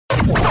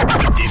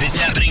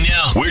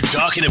We're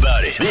talking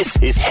about it. This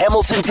is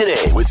Hamilton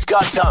Today with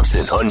Scott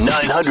Thompson on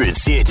 900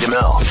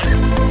 CHML.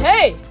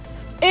 Hey,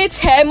 it's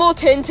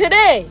Hamilton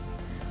Today.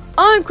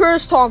 I'm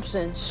Curtis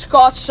Thompson,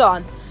 Scott's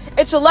son.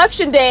 It's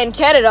election day in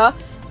Canada.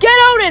 Get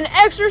out and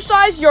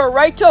exercise your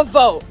right to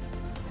vote.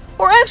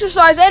 Or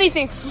exercise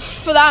anything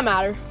for that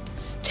matter.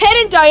 Ted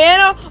and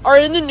Diana are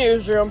in the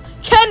newsroom.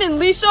 Ken and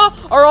Lisa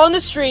are on the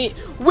street.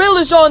 Will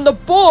is on the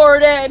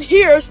board, and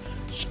here's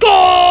Scott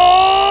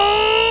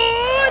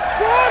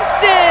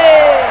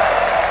Thompson!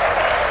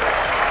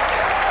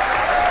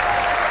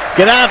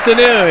 Good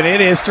afternoon.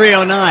 It is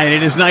 3:09.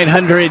 It is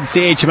 900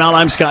 CHML.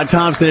 I'm Scott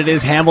Thompson. It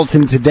is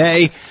Hamilton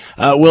Today.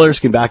 Will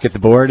Erskine back at the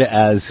board,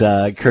 as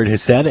Kurt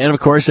has said. And,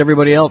 of course,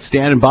 everybody else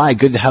standing by.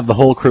 Good to have the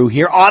whole crew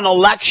here on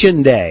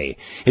Election Day.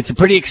 It's a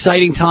pretty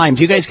exciting time.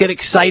 Do you guys get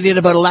excited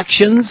about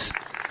elections?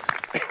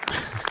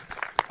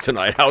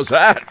 Tonight, how's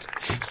that?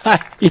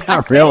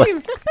 Yeah,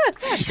 really.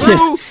 It's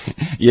true.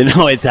 You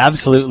know, it's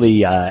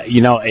absolutely,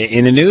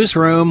 in a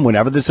newsroom,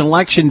 whenever there's an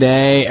election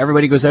day,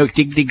 everybody goes out,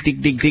 dig, dig,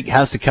 dig, dig, dig,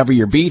 has to cover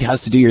your beat,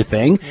 has to do your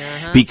thing.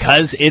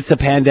 Because it's a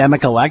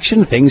pandemic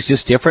election, things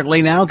just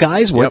differently now,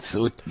 guys.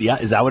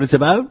 Is that what it's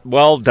about?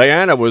 Well,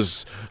 Diana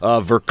was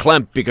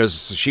verklempt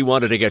because she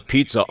wanted to get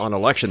pizza on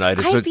election night.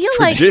 It's a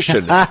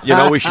tradition.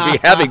 We should be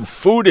having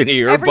food in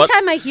here. Every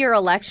time I hear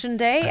election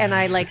day and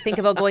I think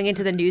about going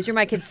into the newsroom,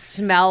 I can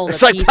smell the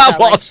pizza. It's like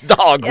Pavlov's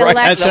dog, right?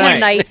 Election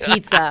night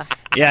pizza.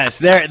 Yes,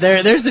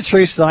 there's the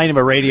true sign of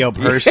a radio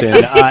person.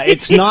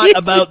 It's not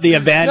about the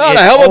event. No, the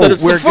hell of it,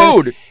 it's the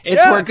food.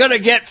 We're going to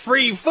get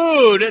free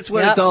food. That's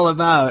what it's all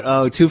about.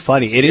 Oh, too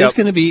funny. It is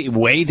going to be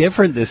way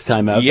different this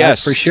time out. Yes.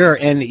 That's for sure.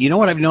 And you know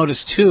what I've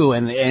noticed too,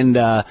 and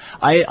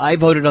I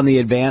voted on the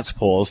advance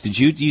polls. Did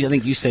you? I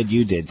think you said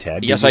you did,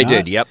 Ted. Yes, I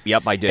did. Yep,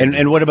 I did.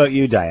 And what about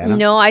you, Diana?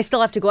 No, I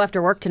still have to go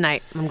after work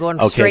tonight. I'm going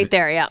straight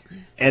there, yeah.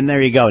 And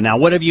there you go. Now,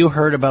 what have you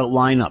heard about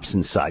lineups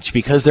and such?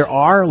 Because there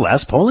are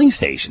less polling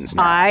stations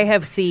now. I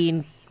have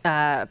seen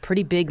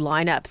pretty big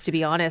lineups, to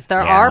be honest.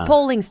 Our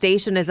polling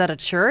station is at a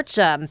church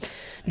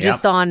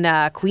just on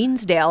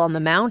Queensdale on the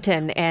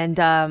mountain. And,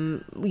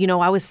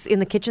 I was in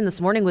the kitchen this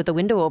morning with the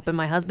window open,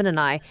 my husband and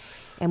I,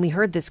 and we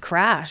heard this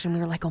crash, and we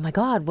were like, oh, my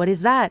God, what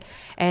is that?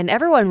 And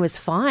everyone was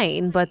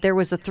fine, but there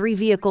was a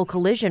 3-vehicle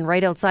collision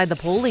right outside the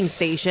polling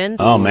station.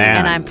 Oh, man.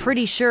 And I'm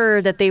pretty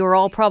sure that they were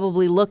all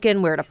probably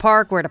looking where to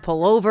park, where to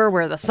pull over,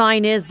 where the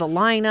sign is, the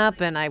lineup,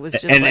 and I was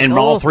just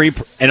all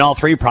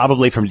three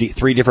probably from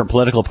 3 different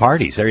political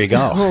parties. There you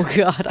go. Oh,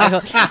 God.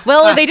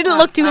 Well, they didn't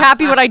look too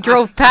happy when I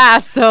drove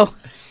past, so...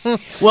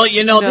 Well,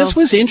 this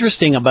was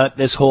interesting about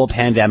this whole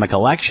pandemic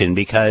election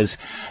because,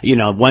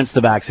 once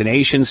the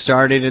vaccination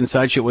started and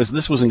such,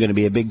 this wasn't going to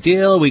be a big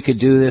deal. We could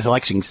do this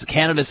election.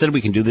 Canada said we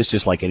can do this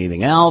just like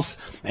anything else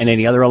and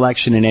any other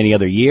election in any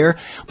other year.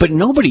 But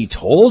nobody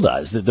told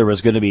us that there was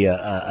going to be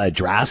a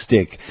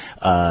drastic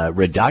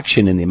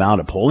reduction in the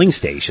amount of polling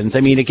stations.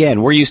 I mean,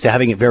 again, we're used to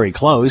having it very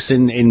close,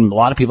 and a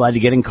lot of people had to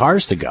get in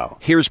cars to go.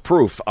 Here's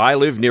proof. I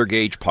live near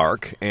Gage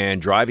Park,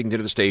 and driving to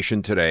the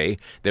station today,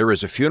 there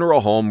is a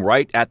funeral home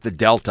right at the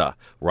Delta,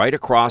 right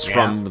across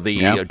from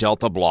the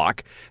Delta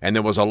block, and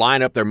there was a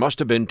lineup. There must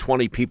have been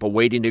 20 people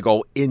waiting to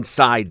go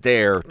inside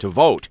there to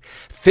vote.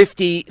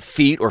 50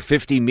 feet or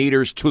 50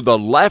 meters to the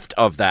left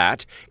of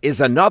that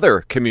is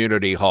another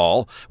community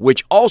hall,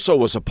 which also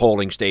was a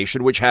polling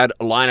station, which had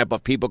a lineup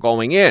of people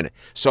going in.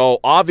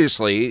 So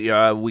obviously,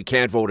 we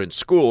can't vote in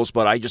schools,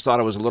 but I just thought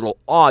it was a little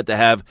odd to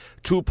have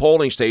 2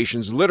 polling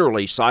stations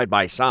literally side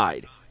by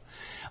side.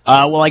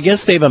 Well, I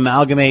guess they've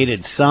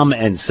amalgamated some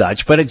and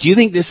such, but do you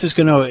think this is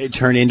going to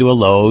turn into a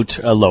low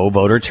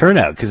voter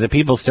turnout? Because if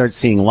people start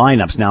seeing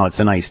lineups, now it's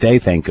a nice day,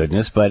 thank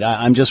goodness, but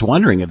I'm just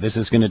wondering if this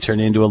is going to turn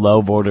into a low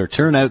voter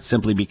turnout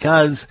simply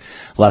because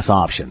less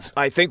options.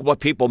 I think what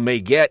people may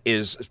get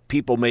is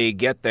people may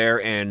get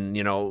there and,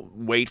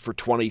 wait for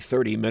 20,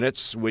 30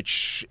 minutes,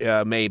 which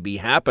may be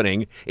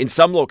happening in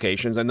some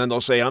locations, and then they'll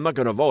say, I'm not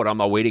going to vote, I'm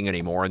not waiting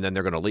anymore, and then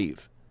they're going to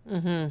leave.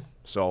 Mm-hmm.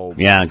 So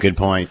yeah, good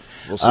point.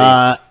 We'll see.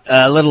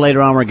 A little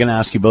later on, we're going to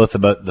ask you both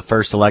about the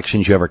first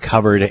elections you ever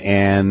covered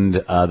and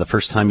the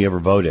first time you ever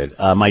voted.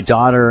 My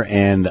daughter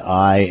and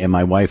I and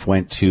my wife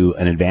went to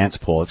an advance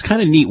poll. It's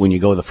kind of neat when you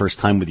go the first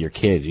time with your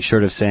kid. You're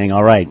sort of saying,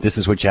 all right, this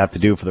is what you have to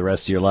do for the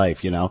rest of your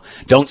life.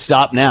 Don't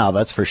stop now.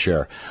 That's for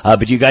sure.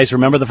 But you guys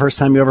remember the first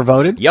time you ever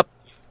voted? Yep.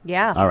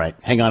 Yeah. All right.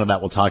 Hang on to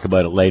that. We'll talk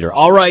about it later.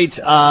 All right.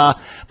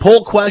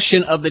 Poll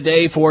question of the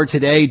day for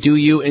today. Do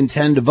you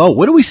intend to vote?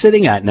 What are we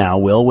sitting at now,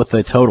 Will, with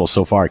the total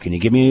so far? Can you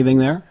give me anything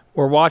there?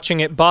 We're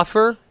watching it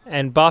buffer,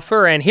 and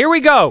here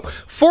we go.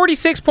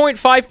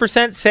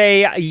 46.5%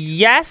 say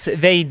yes,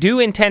 they do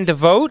intend to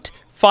vote.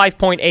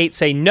 5.8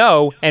 say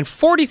no, and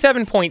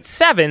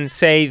 47.7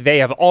 say they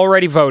have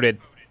already voted.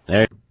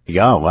 There you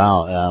go.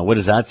 Wow. What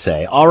does that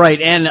say? All right.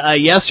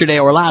 And yesterday,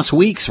 or last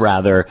week's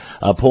rather,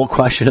 poll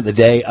question of the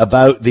day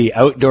about the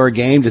outdoor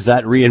game. Does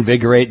that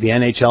reinvigorate the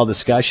NHL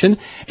discussion?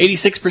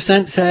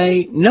 86%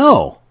 say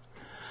no.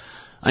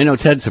 I know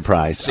Ted's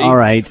surprised. See? All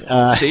right.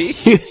 See?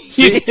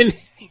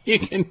 You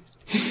can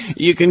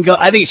You can go.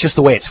 I think it's just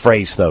the way it's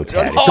phrased, though,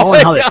 Ted.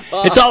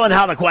 It's all in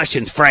how the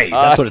question's phrased.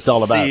 That's what it's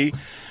all about. See?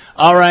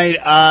 All right.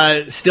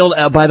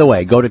 By the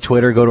way, go to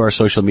Twitter, go to our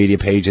social media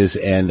pages,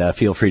 and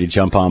feel free to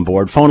jump on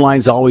board. Phone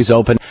line's always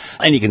open,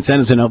 and you can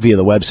send us a note via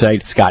the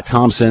website, Scott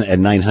Thompson at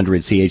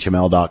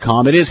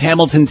 900CHML.com. It is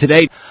Hamilton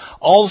Today.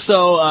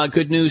 Also,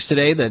 good news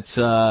today that's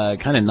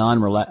kind of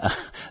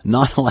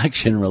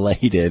non-election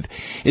related.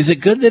 Is it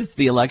good that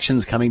the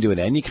election's coming to an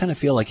end? You kind of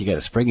feel like you got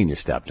a spring in your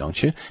step,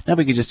 don't you? Now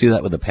we could just do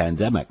that with the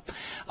pandemic.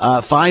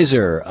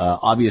 Pfizer,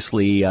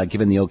 obviously,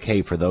 given the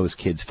okay for those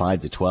kids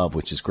 5 to 12,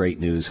 which is great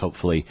news.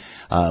 Hopefully,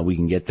 we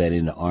can get that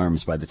into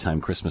arms by the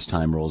time Christmas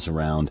time rolls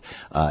around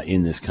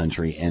in this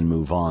country and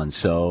move on.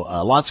 So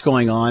lots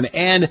going on.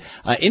 And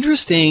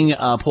interesting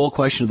poll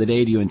question of the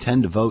day. Do you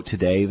intend to vote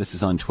today? This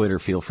is on Twitter.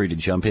 Feel free to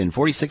jump in.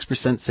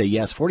 46% say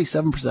yes.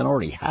 47%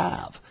 already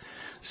have.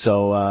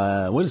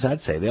 So what does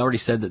that say? They already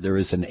said that there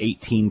is an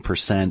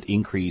 18%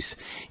 increase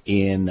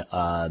in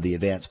the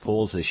advanced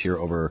polls this year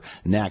over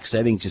next.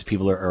 I think just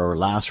people or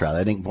last rather.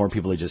 I think more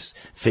people are just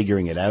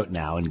figuring it out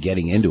now and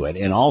getting into it.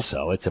 And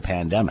also, it's a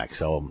pandemic,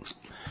 so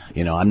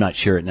I'm not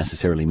sure it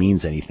necessarily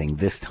means anything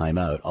this time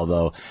out,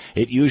 although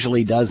it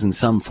usually does in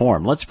some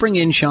form. Let's bring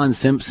in Sean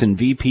Simpson,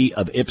 VP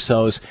of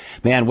Ipsos.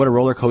 Man, what a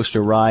roller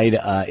coaster ride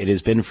it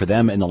has been for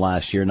them in the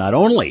last year, not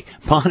only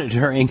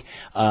monitoring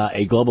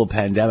a global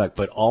pandemic,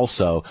 but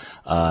also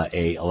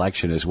a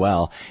election as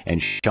well.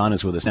 And Sean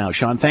is with us now.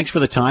 Sean, thanks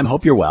for the time.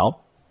 Hope you're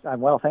well.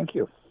 I'm well, thank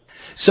you.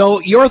 So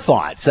your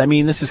thoughts? I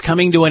mean, this is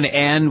coming to an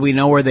end. We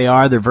know where they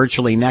are. They're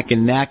virtually neck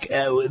and neck.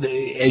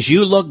 As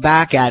you look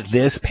back at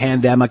this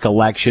pandemic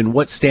election,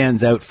 what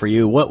stands out for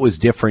you? What was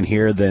different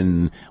here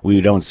than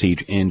we don't see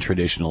in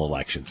traditional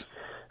elections?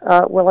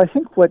 Well, I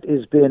think what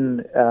has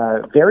been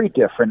very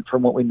different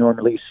from what we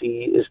normally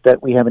see is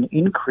that we have an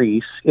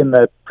increase in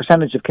the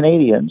percentage of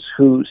Canadians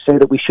who say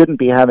that we shouldn't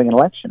be having an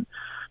election.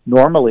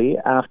 Normally,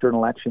 after an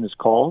election is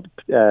called,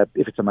 if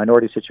it's a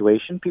minority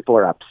situation, people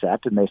are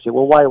upset and they say,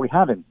 well, why are we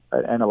having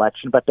an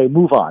election? But they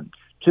move on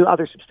to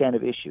other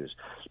substantive issues.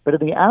 But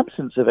in the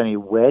absence of any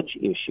wedge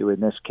issue in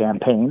this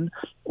campaign,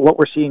 what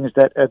we're seeing is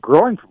that a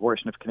growing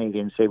proportion of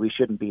Canadians say we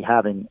shouldn't be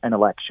having an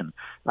election.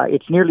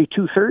 It's nearly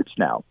 2/3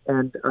 now.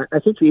 And I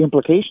think the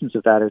implications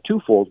of that are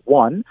twofold.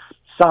 One,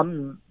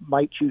 some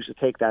might choose to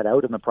take that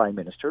out on the Prime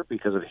Minister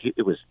because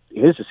it was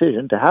his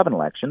decision to have an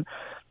election.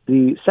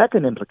 The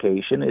second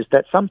implication is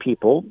that some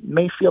people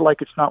may feel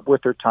like it's not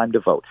worth their time to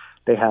vote.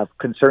 They have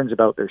concerns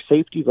about their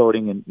safety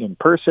voting in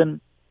person.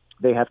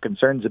 They have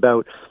concerns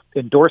about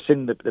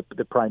endorsing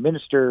the Prime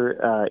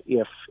Minister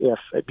if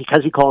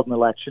because he called an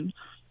election.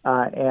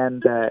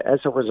 And as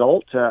a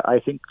result,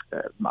 I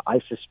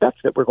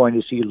suspect that we're going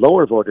to see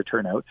lower voter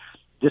turnout,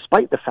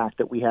 despite the fact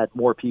that we had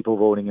more people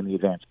voting in the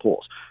advanced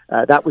polls.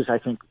 That was, I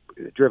think,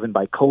 driven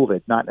by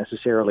COVID, not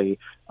necessarily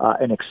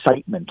an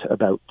excitement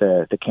about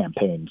the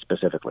campaign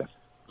specifically.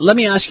 Let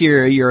me ask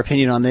your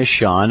opinion on this,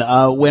 Sean.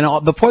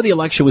 Before the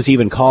election was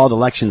even called,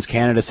 Elections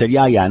Canada said,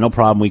 yeah, no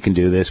problem, we can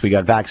do this. We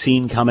got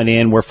vaccine coming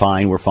in, we're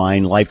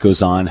fine, life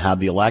goes on, have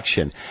the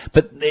election.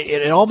 But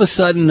all of a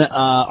sudden,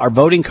 our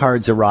voting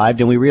cards arrived,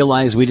 and we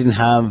realized we didn't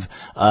have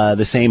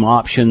the same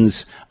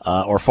options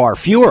or far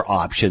fewer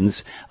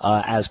options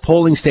as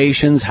polling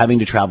stations, having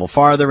to travel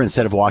farther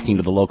instead of walking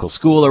to the local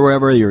school or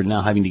wherever. You're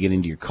now having to get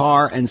into your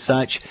car and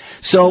such.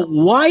 So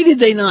why did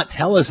they not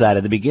tell us that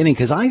at the beginning?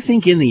 Because I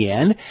think in the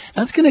end,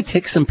 that's going to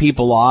tick some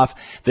people off,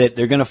 that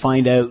they're going to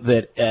find out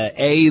that,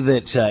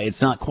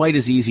 it's not quite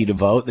as easy to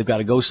vote. They've got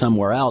to go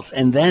somewhere else.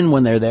 And then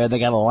when they're there, they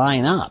got to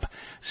line up.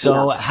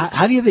 So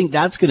how do you think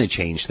that's going to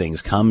change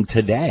things come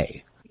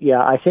today? Yeah,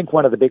 I think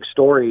one of the big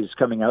stories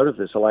coming out of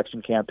this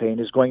election campaign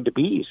is going to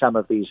be some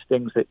of these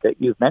things that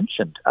you've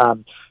mentioned.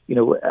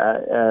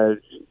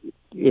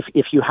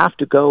 If you have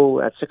to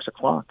go at 6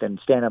 o'clock and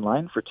stand in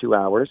line for 2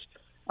 hours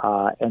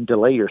and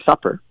delay your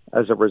supper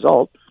as a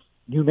result,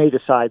 you may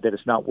decide that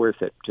it's not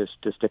worth it just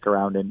to stick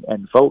around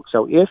and vote.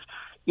 So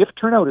if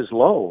turnout is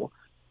low,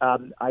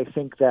 I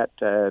think that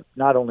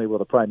not only will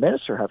the Prime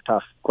Minister have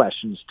tough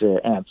questions to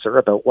answer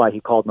about why he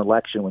called an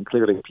election when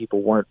clearly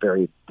people weren't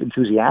very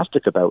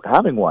enthusiastic about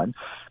having one,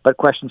 but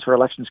questions for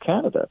Elections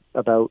Canada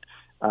about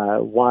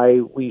why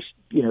we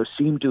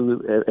seem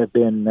to have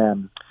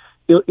been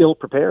ill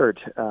prepared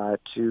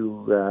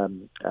to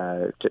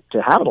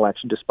have an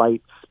election,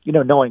 despite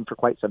knowing for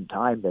quite some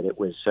time that it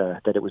was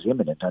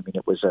imminent. I mean,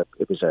 it was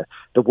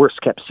the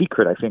worst kept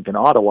secret, I think, in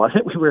Ottawa,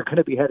 that we were going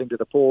to be heading to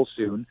the polls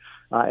soon,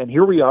 and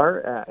here we are,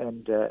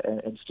 and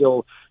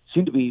still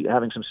seem to be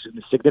having some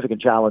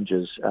significant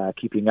challenges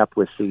keeping up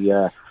with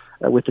the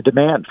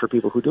demand for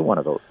people who do want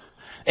to vote.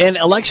 And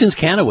Elections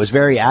Canada was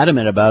very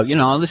adamant about,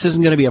 this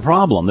isn't going to be a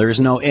problem. There's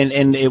no,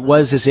 and it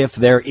was as if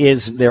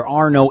there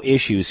are no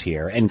issues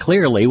here. And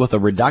clearly with a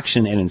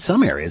reduction, and in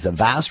some areas, a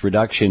vast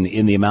reduction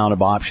in the amount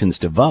of options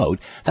to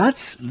vote,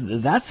 that's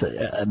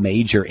a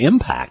major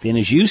impact. And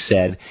as you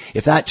said,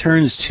 if that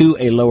turns to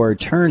a lower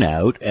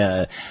turnout,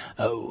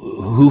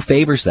 who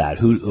favors that?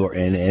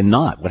 And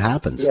not? What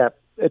happens? Yeah,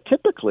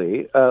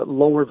 typically,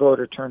 lower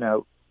voter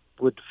turnout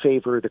would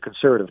favor the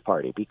Conservative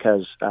Party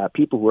because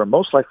people who are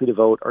most likely to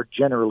vote are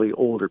generally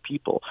older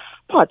people.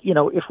 But,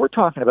 if we're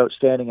talking about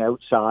standing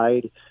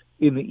outside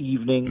in the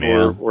evening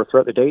or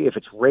throughout the day, if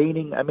it's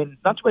raining,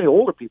 not too many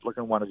older people are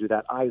going to want to do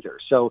that either.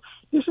 So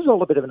this is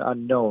all a bit of an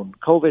unknown.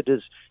 COVID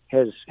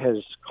has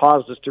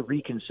caused us to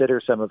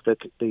reconsider some of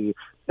the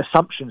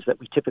assumptions that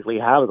we typically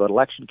have about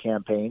election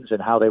campaigns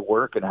and how they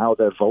work and how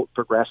the vote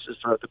progresses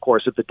throughout the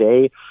course of the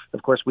day.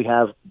 Of course, we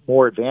have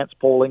more advanced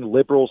polling.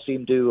 Liberals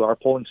our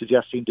polling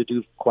suggests seem to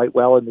do quite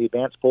well in the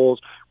advanced polls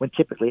when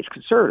typically it's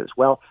Conservatives.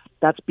 Well,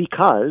 that's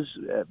because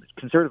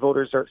Conservative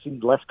voters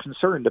seem less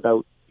concerned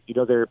about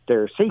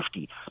their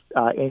safety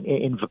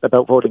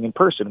about voting in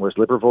person, whereas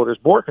Liberal voters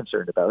more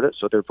concerned about it,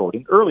 so they're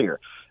voting earlier.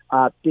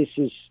 This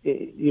is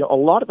a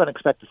lot of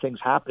unexpected things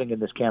happening in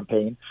this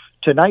campaign.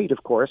 Tonight,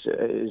 of course,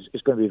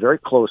 is going to be a very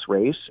close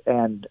race,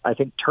 and I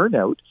think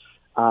turnout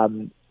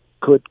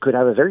could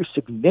have a very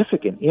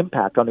significant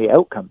impact on the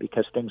outcome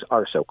because things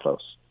are so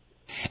close.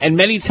 And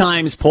many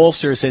times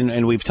pollsters,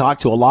 and we've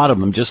talked to a lot of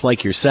them, just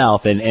like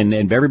yourself, and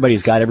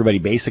everybody's got everybody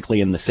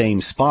basically in the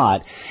same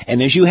spot. And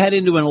as you head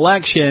into an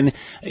election,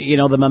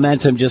 the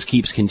momentum just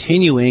keeps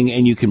continuing,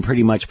 and you can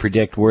pretty much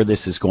predict where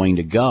this is going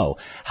to go.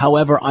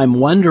 However, I'm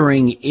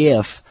wondering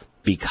if,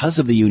 because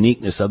of the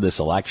uniqueness of this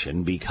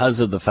election, because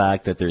of the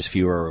fact that there's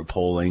fewer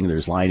polling,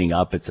 there's lining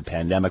up, it's a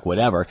pandemic,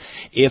 whatever,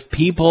 if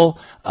people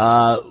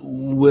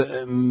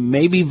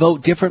maybe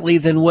vote differently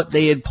than what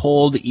they had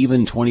polled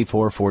even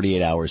 24,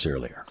 48 hours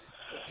earlier.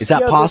 Is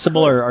that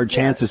possible, or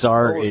chances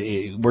are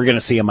we're going to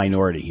see a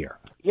minority here?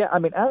 Yeah,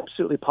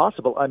 absolutely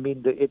possible.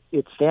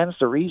 It stands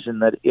to reason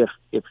that if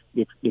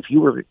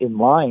you were in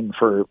line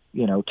for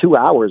 2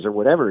 hours or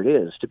whatever it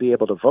is to be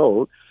able to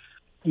vote,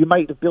 you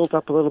might have built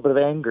up a little bit of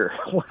anger.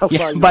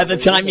 By the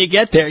time you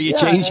get there, you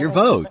change your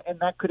vote. And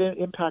that could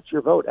impact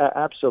your vote,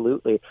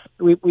 absolutely.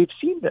 We've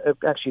seen,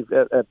 actually,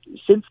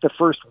 since the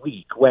first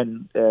week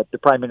when the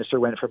Prime Minister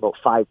went from about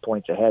 5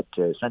 points ahead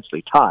to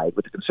essentially tied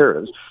with the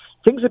Conservatives,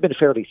 things have been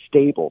fairly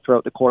stable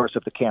throughout the course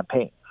of the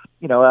campaign.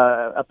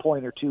 A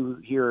point or two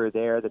here or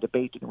there, the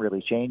debate didn't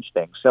really change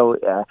things. So,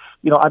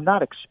 I'm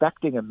not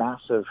expecting a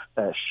massive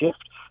shift.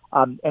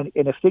 And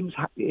if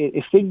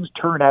things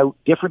turn out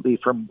differently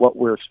from what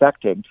we're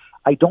expecting,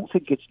 I don't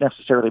think it's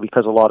necessarily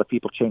because a lot of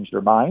people change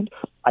their mind.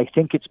 I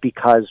think it's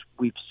because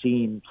we've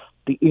seen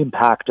the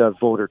impact of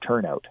voter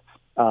turnout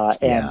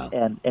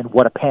and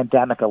what a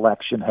pandemic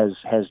election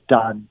has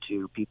done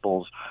to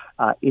people's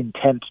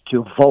intent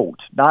to vote,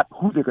 not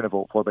who they're going to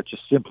vote for, but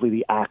just simply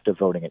the act of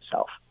voting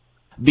itself.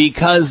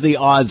 Because the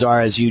odds are,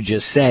 as you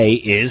just say,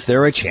 is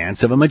there a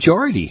chance of a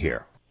majority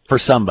here for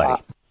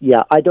somebody?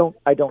 I don't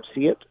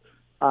see it.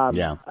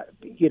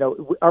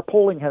 Our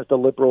polling has the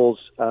Liberals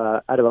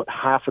at about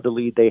half of the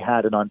lead they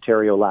had in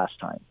Ontario last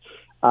time.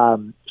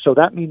 So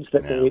that means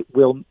that they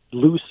will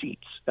lose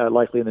seats,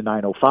 likely in the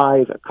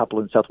 905, a couple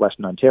in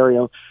southwestern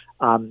Ontario.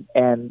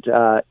 And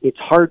it's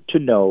hard to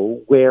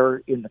know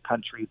where in the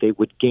country they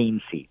would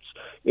gain seats.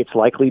 It's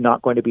likely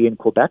not going to be in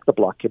Quebec. The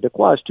Bloc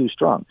Québécois is too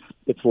strong.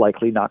 It's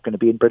likely not going to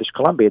be in British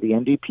Columbia. The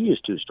NDP is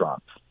too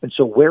strong. And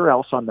so where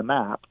else on the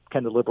map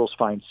can the Liberals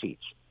find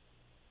seats?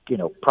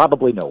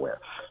 Probably nowhere.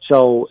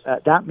 So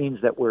that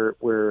means that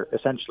we're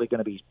essentially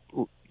going to be,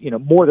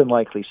 more than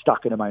likely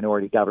stuck in a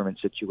minority government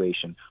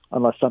situation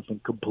unless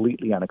something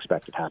completely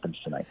unexpected happens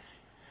tonight.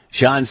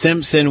 Sean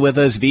Simpson with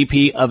us,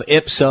 VP of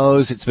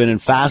Ipsos. It's been a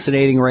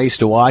fascinating race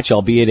to watch,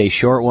 albeit a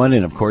short one.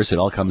 And, of course, it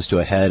all comes to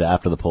a head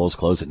after the polls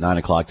close at 9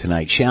 o'clock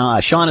tonight.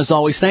 Sean, as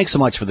always, thanks so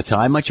much for the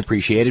time. Much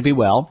appreciated. Be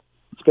well.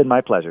 It's been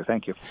my pleasure.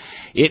 Thank you.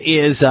 It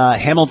is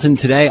Hamilton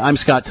Today. I'm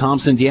Scott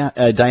Thompson.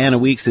 Diana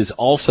Weeks is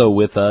also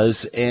with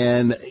us.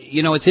 And,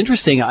 it's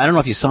interesting. I don't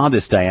know if you saw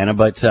this, Diana,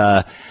 but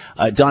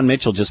Don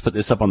Mitchell just put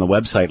this up on the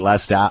website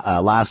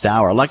last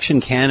hour.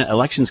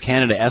 Elections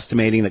Canada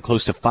estimating that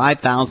close to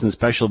 5,000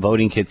 special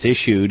voting kits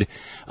issued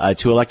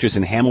to electors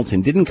in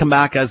Hamilton didn't come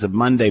back as of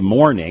Monday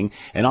morning.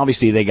 And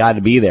obviously they got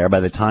to be there by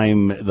the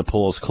time the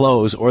polls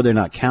close or they're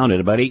not counted.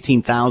 About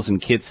 18,000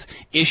 kits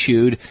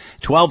issued,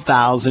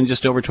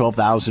 just over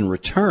 12,000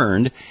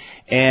 returned.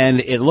 And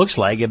it looks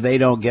like if they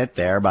don't get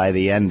there by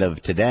the end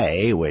of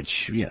today,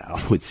 which,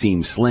 would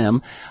seem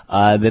slim,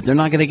 that they're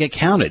not going to get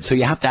counted. So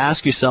you have to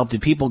ask yourself,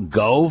 did people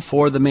go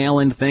for the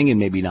mail-in thing and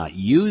maybe not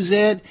use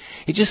it?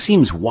 It just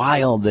seems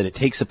wild that it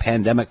takes a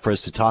pandemic for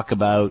us to talk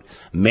about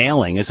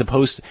mailing as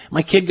opposed to,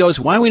 my kid goes,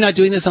 why are we not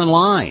doing this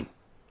online?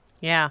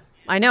 Yeah,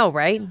 I know,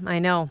 right? I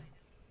know.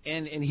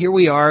 And here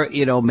we are,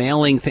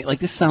 mailing things like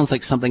this sounds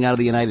like something out of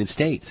the United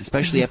States,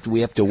 especially after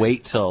we have to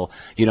wait till,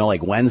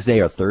 like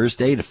Wednesday or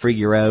Thursday to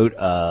figure out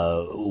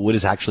what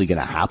is actually going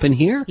to happen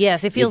here.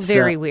 Yes, it feels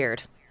very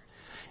weird.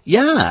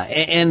 Yeah.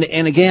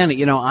 And again,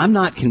 I'm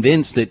not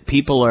convinced that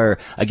people are,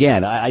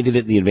 again, I did it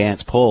in the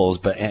advanced polls,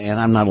 and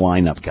I'm not a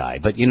lineup guy,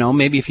 but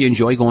maybe if you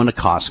enjoy going to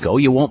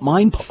Costco, you won't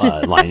mind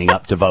lining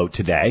up to vote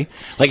today.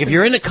 Like if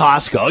you're into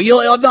Costco,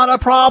 you'll have not a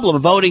problem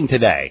voting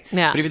today.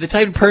 Yeah. But if you're the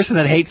type of person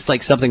that hates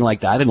like something like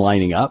that and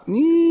lining up,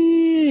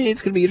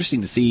 it's going to be interesting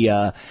to see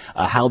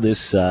how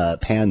this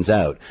pans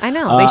out. I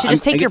know. They should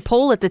just take your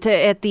poll at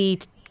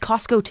the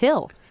Costco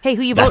till. Hey,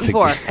 who you voting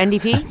for?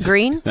 NDP?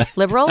 Green?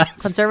 Liberal?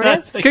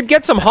 Conservative? Could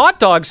get some hot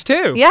dogs,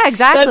 too. Yeah,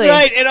 exactly.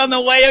 That's right. And on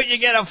the way out, you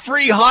get a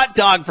free hot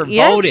dog for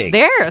voting.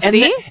 There,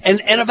 see? And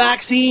a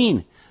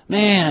vaccine.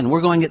 Man,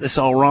 we're going to get this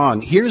all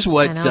wrong. Here's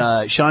what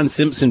Sean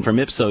Simpson from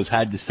Ipsos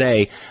had to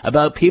say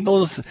about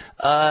people's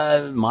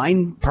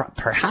mind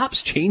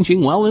perhaps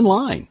changing well in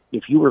line.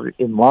 If you were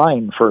in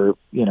line for,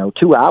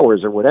 2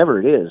 hours or whatever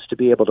it is to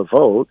be able to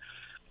vote,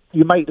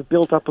 you might have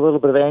built up a little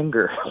bit of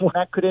anger. Well,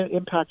 that could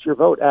impact your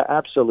vote.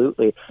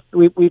 Absolutely.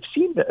 We've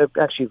seen,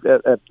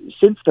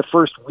 since the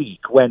first week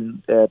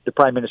when the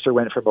Prime Minister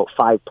went from about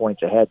 5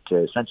 points ahead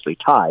to essentially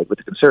tied with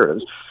the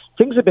Conservatives,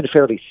 things have been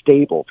fairly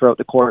stable throughout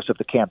the course of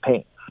the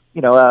campaign.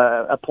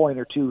 A point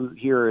or two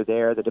here or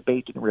there. The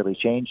debate didn't really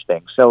change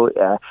things. So,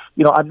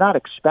 I'm not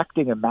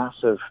expecting a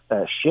massive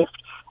shift.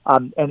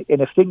 And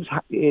if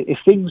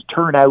things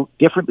turn out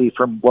differently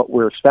from what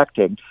we're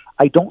expecting,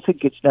 I don't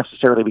think it's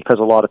necessarily because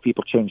a lot of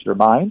people changed their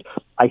mind.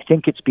 I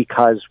think it's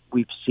because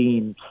we've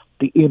seen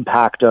the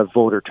impact of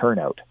voter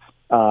turnout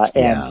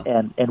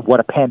and what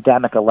a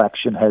pandemic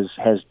election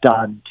has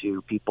done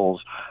to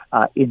people's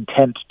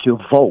intent to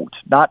vote,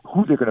 not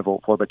who they're going to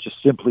vote for, but just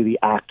simply the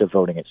act of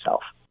voting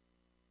itself.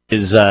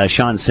 Is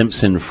Sean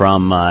Simpson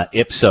from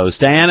Ipsos.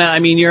 Diana, I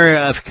mean, you're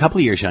a couple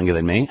of years younger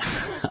than me.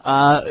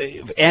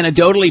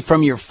 Anecdotally,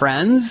 from your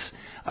friends,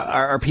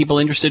 are people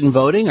interested in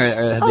voting, or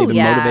have they been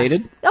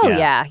motivated? Oh,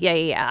 yeah.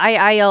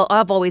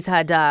 I've always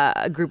had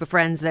a group of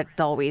friends that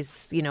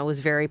always, was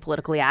very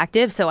politically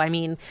active. So, I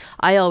mean,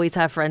 I always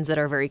have friends that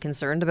are very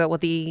concerned about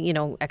what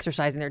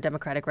exercising their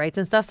democratic rights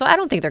and stuff. So I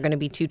don't think they're going to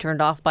be too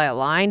turned off by a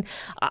line.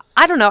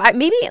 I don't know.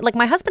 Maybe,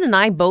 my husband and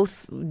I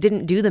both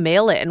didn't do the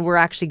mail-in. We're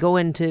actually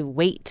going to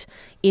wait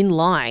in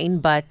line.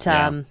 But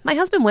my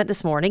husband went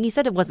this morning. He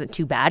said it wasn't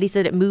too bad. He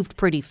said it moved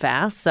pretty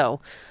fast. So,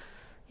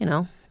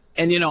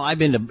 And, I've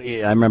been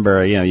to, I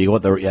remember, you go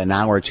out there an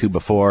hour or two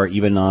before,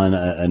 even on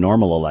a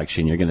normal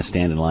election, you're going to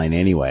stand in line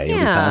anyway. It'll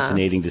be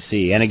fascinating to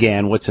see. And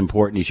again, what's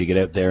important is you get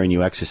out there and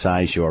you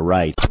exercise your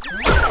right.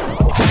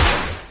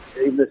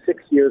 In the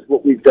 6 years,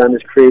 what we've done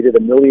is created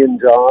 1 million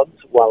jobs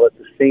while at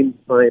the same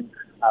time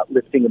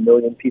lifting 1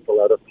 million people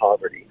out of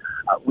poverty.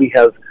 We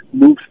have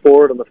moved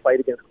forward on the fight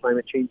against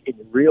climate change in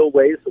real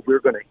ways, so we're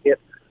going to hit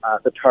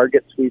the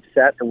targets we've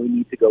set, and we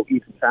need to go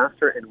even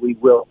faster, and we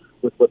will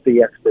with what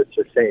the experts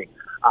are saying.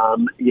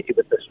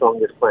 With the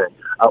strongest plan.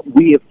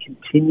 We have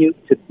continued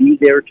to be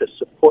there to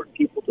support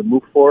people to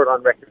move forward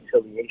on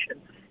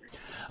reconciliation.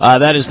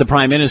 That is the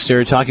Prime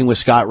Minister talking with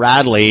Scott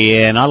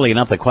Radley, and oddly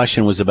enough, the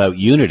question was about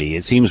unity.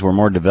 It seems we're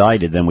more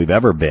divided than we've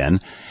ever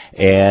been,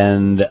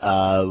 and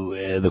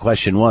the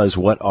question was,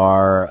 what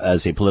are,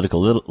 as a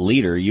political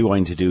leader, you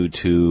going to do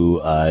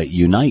to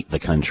unite the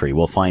country?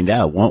 We'll find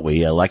out, won't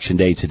we? Election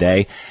day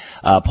today.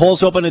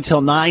 Polls open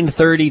until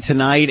 9:30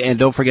 tonight, and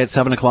don't forget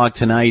 7 o'clock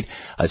tonight.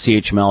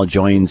 CHML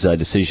joins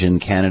Decision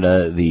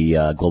Canada,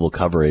 the global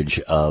coverage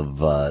of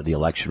the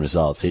election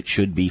results. It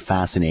should be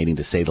fascinating,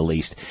 to say the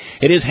least.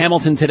 It is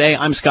Hamilton Today.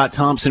 I'm Scott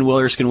Thompson. Will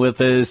Erskine with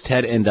us,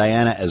 Ted and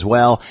Diana as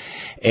well.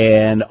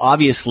 And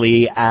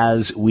obviously,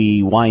 as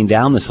we wind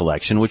down this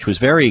election, which was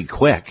very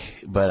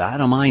quick, but I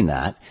don't mind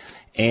that.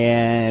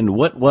 And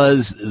what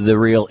was the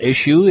real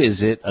issue?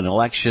 Is it an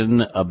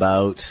election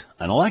about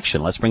an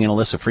election? Let's bring in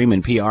Alyssa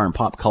Freeman, PR and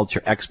pop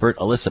culture expert.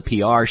 Alyssa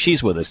PR,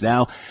 she's with us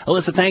now.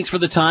 Alyssa, thanks for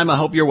the time. I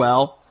hope you're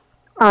well.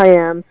 I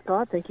am,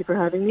 Scott. Thank you for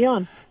having me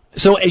on.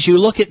 So as you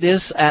look at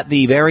this at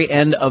the very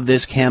end of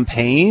this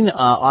campaign,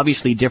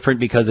 obviously different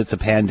because it's a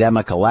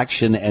pandemic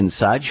election and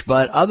such,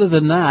 but other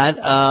than that,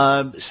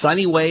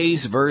 sunny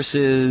ways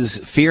versus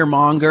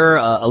fearmonger,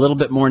 a little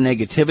bit more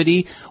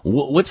negativity.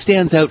 What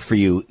stands out for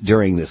you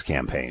during this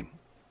campaign?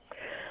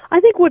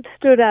 I think what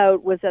stood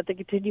out was that the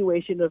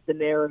continuation of the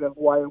narrative,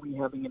 why are we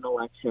having an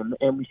election,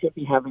 and we should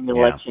be having an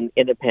election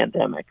in a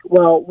pandemic.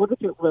 Well, what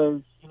if it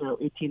was,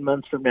 18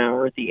 months from now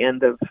or at the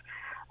end of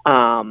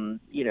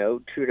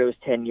Trudeau's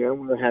tenure,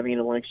 we were having an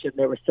election,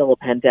 there was still a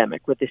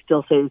pandemic. Would they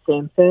still say the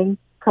same thing?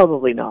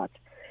 Probably not.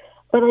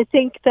 But I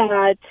think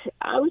that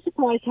I was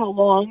surprised how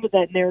long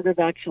that narrative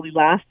actually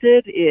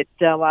lasted. It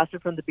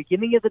lasted from the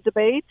beginning of the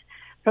debate,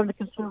 from the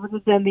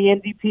Conservatives and the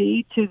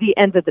NDP, to the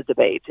end of the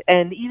debate.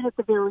 And even at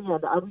the very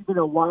end, I don't even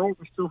know why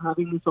we're still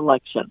having this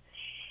election.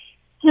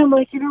 And I'm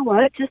like, you know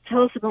what? Just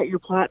tell us about your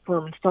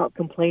platform and stop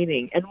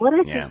complaining. And what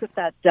I think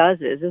that does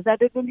is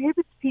that it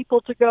inhibits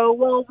people to go,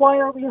 well, why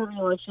are we having an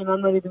election?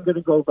 I'm not even going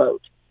to go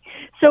vote.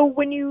 So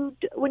when you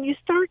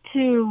start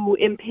to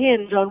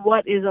impinge on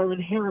what is our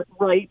inherent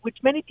right, which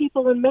many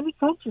people in many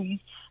countries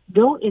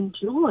don't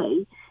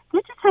enjoy,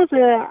 that just has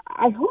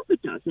I hope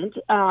it doesn't,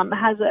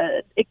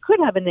 it could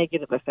have a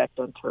negative effect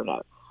on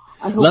turnout.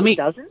 I hope it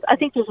doesn't. I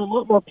think there's a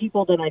lot more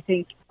people than I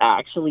think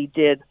actually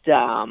did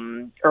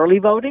early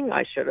voting.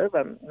 I should have.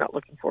 I'm not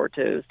looking forward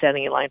to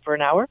standing in line for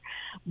an hour,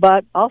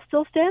 but I'll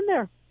still stand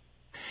there.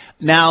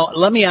 Now,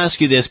 let me ask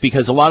you this,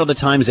 because a lot of the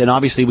times, and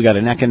obviously we got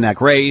a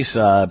neck-and-neck race,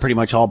 pretty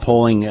much all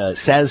polling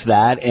says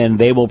that, and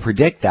they will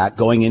predict that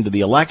going into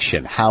the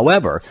election.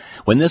 However,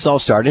 when this all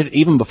started,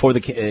 even before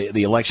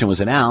the election was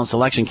announced,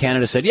 Election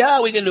Canada said,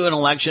 yeah, we can do an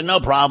election, no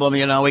problem,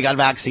 we got a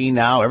vaccine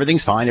now,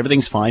 everything's fine.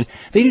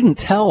 They didn't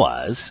tell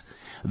us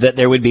that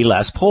there would be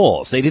less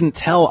polls. They didn't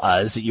tell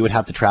us that you would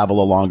have to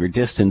travel a longer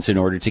distance in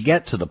order to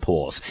get to the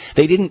polls.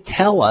 They didn't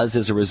tell us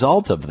as a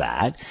result of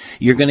that,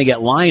 you're going to get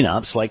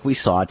lineups like we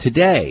saw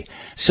today.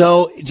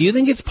 So do you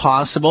think it's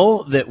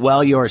possible that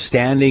while you're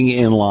standing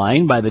in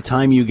line, by the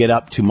time you get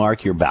up to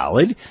mark your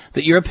ballot,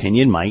 that your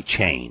opinion might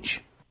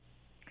change?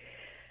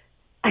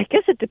 I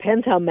guess it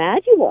depends how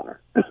mad you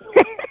are.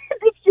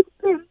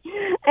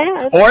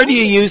 Or do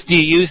you use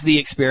the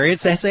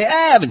experience and say,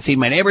 I haven't seen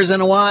my neighbors in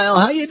a while.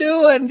 How you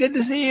doing? Good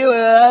to see you. What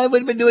have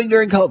you been doing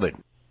during COVID?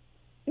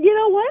 You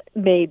know what?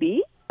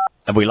 Maybe.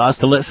 Have we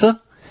lost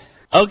Alyssa?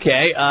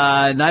 Okay,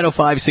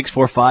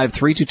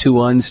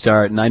 905-645-3221,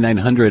 start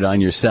 9900 on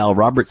your cell.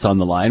 Robert's on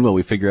the line while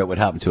we figure out what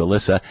happened to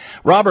Alyssa.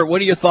 Robert,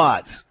 what are your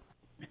thoughts?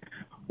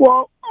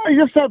 Well, I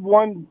just have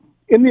one.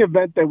 In the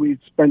event that we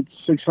spent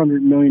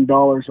 $600 million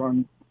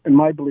on, in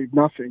my belief,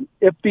 nothing,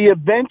 if the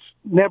events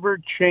never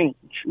change,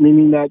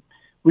 meaning that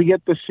we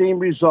get the same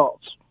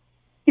results,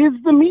 is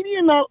the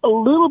media not a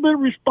little bit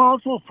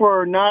responsible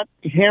for not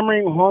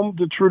hammering home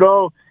to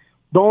Trudeau,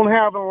 don't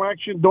have an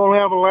election,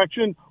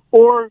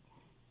 or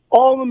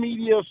all the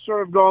media is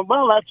sort of going,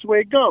 well, that's the way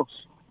it goes?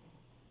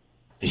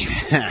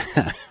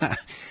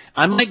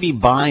 I might be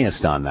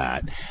biased on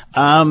that.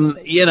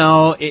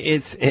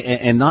 It's,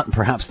 and not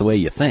perhaps the way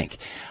you think.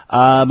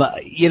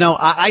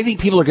 I think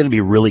people are going to be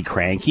really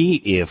cranky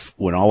if,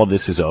 when all of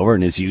this is over,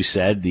 and as you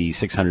said, the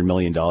 $600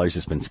 million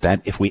has been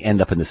spent, if we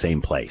end up in the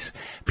same place.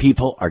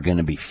 People are going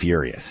to be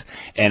furious.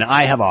 And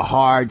I have a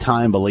hard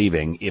time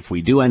believing, if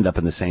we do end up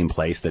in the same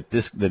place, that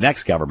the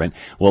next government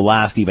will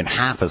last even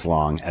half as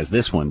long as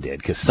this one did,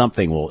 because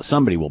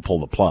somebody will pull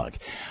the plug.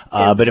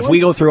 But if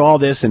we go through all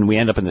this and we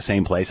end up in the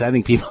same place, I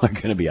think people are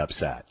going to be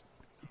upset.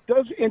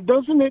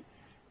 Doesn't it,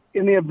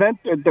 in the event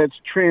that's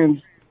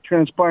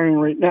transpiring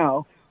right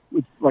now,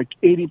 with like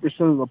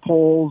 80% of the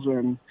polls,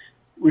 and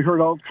we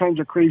heard all kinds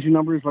of crazy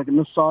numbers, like in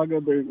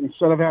Mississauga,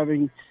 instead of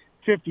having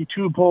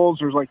 52 polls,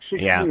 there's like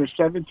 16 or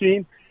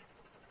 17.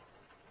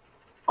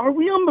 Are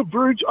we on the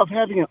verge of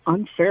having an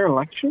unfair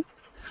election?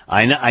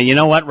 I know. You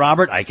know what,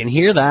 Robert? I can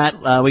hear that.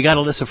 We got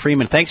Alyssa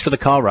Freeman. Thanks for the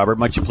call, Robert.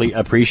 Much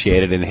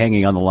appreciated, and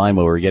hanging on the line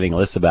while we're getting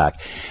Alyssa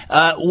back.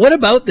 What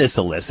about this,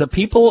 Alyssa?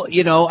 People,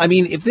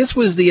 if this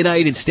was the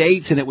United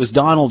States and it was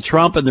Donald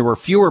Trump and there were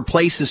fewer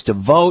places to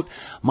vote,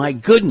 my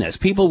goodness,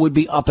 people would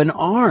be up in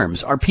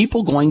arms. Are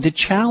people going to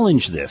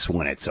challenge this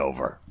when it's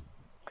over?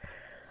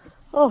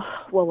 Oh,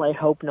 well, I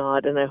hope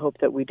not, and I hope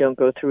that we don't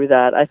go through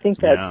that. I think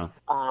that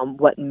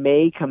what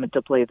may come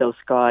into play, though,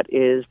 Scott,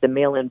 is the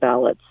mail-in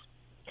ballots.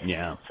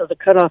 Yeah. So the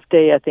cutoff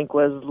day, I think,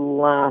 was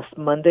last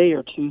Monday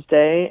or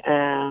Tuesday,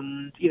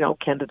 and,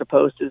 Canada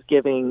Post is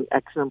giving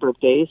X number of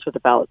days for the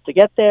ballots to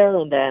get there,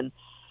 and then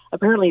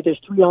apparently there's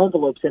 3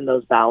 envelopes in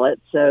those ballots,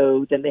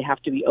 so then they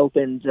have to be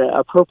opened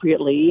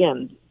appropriately,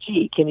 and,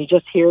 can you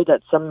just hear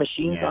that some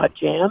machine got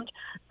jammed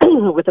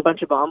with a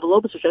bunch of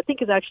envelopes, which I think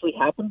has actually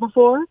happened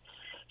before.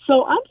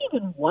 So I'm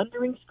even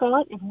wondering,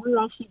 Scott, if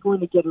we're actually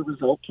going to get a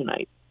result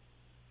tonight.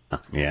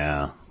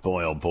 Yeah,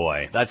 boy, oh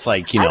boy, that's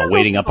like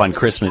waiting up on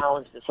Christmas.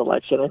 Challenge this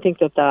election. I think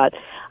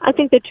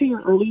that to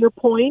your earlier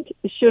point,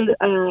 should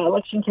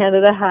Election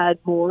Canada had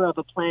more of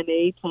a Plan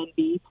A, Plan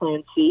B,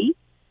 Plan C,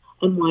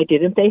 and why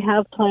didn't they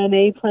have Plan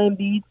A, Plan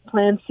B,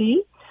 Plan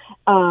C?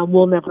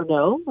 We'll never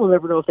know. We'll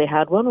never know if they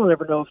had one. We'll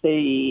never know if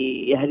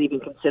they had even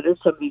considered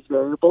some of these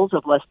variables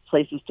of less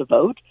places to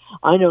vote.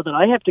 I know that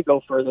I have to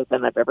go further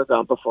than I've ever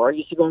gone before. I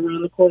used to go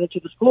around the corner to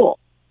the school.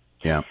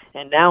 Yeah.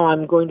 And now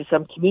I'm going to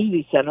some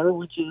community center,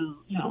 which is,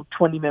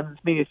 20 minutes,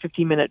 maybe a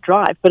 15-minute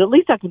drive. But at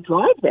least I can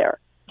drive there.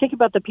 Think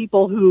about the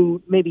people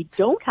who maybe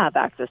don't have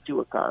access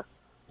to a car.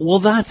 Well,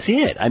 that's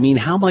it. I mean,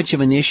 how much of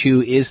an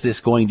issue is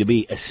this going to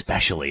be,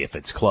 especially if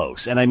it's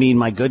close? And I mean,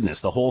 my goodness,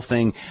 the whole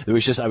thing, I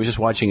was just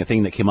watching a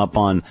thing that came up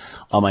on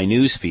my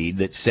news feed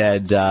that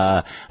said,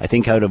 I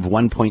think out of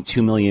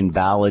 1.2 million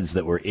ballots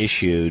that were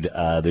issued,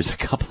 there's a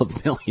couple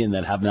of million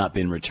that have not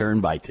been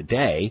returned by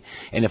today.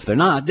 And if they're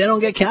not, they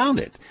don't get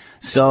counted.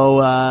 So,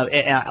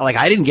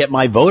 I didn't get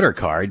my voter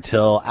card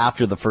till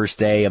after the first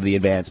day of the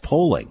advanced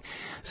polling.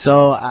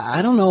 So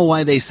I don't know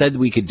why they said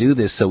we could do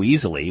this so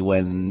easily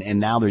and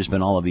now there's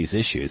been all of these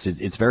issues.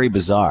 It's very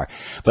bizarre.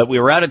 But we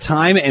were out of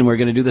time, and we're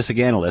going to do this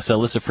again, Alyssa.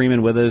 Alyssa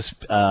Freeman with us,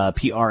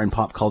 PR and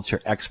pop culture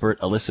expert,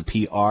 Alyssa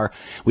PR.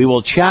 We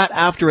will chat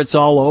after it's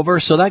all over,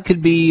 so that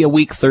could be a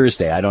week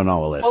Thursday. I don't know,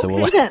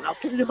 Alyssa. Okay, then. I'll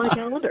put it in my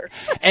calendar.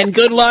 And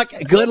good luck.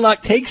 Good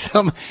luck. Take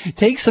some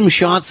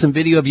shots, some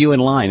video of you in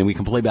line, and we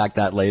can play back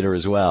that later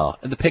as well.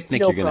 The picnic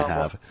you're going to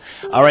have.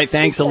 All right,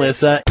 thanks,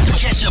 Alyssa.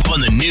 Catch up up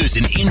on the news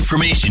and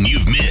information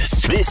you've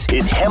missed. This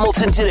is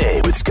Hamilton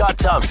Today with Scott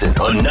Thompson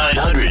on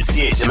 900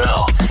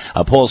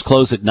 CHML. Polls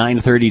close at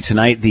 9:30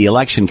 tonight. The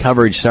election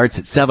coverage starts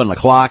at 7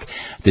 o'clock.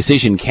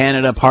 Decision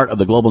Canada, part of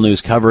the Global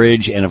News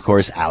coverage. And, of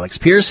course, Alex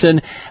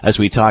Pearson, as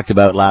we talked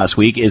about last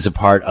week, is a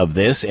part of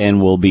this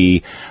and will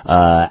be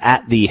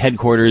at the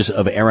headquarters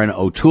of Erin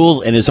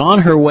O'Toole and is on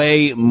her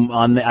way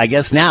on, I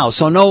guess, now.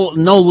 So no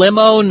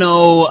limo,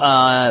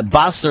 no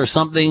bus or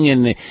something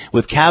and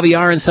with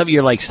caviar and stuff.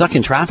 You're like stuck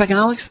in traffic,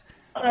 Alex?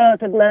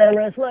 It's a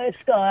glamorous life,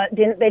 Scott.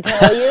 Didn't they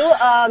tell you?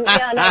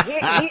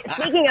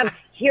 Speaking of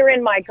here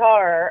in my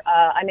car,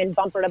 I'm in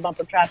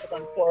bumper-to-bumper traffic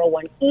on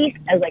 401 East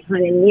as I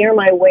kind of near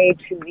my way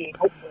to the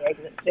hopefully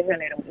exit soon,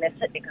 and I don't miss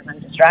it because I'm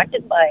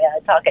distracted by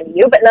talking to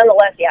you. But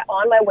nonetheless,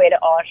 on my way to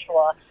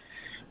Oshawa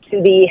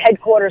to the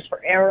headquarters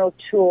for Erin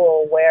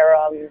O'Toole, where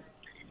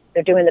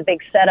they're doing the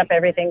big setup.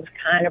 Everything's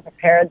kind of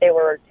prepared. They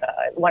were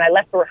when I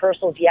left for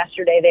rehearsals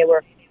yesterday, they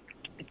were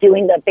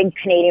doing the big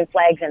Canadian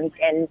flags and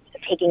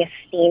taking a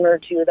steamer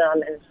to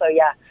them. And so,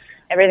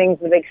 everything's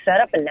the big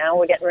setup, and now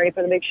we're getting ready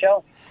for the big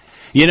show.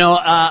 You know,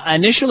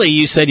 initially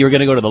you said you were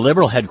going to go to the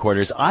Liberal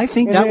headquarters. I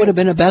think that would have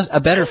been a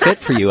better fit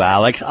for you,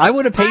 Alex. I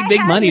would have paid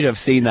big money to have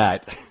seen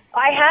that.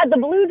 I had the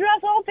blue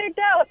dress all picked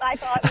out. I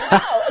thought,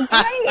 wow,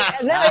 great.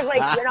 And then I was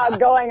like, you're not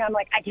going. I'm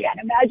like, I can't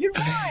imagine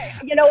why.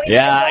 You know,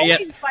 it's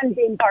always fun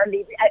being part of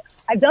these.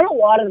 I've done a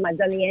lot of them. I've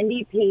done the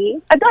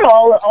NDP. I've done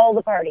all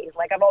the parties.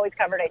 Like, I've always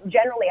covered it.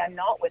 Generally, I'm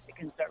not with the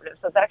Conservatives,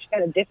 so it's actually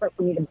kind of different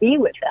for me to be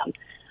with them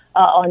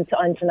on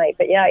tonight.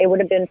 But, it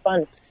would have been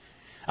fun.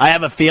 I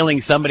have a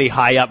feeling somebody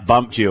high up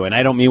bumped you, and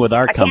I don't mean with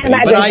our company,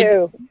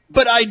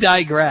 but I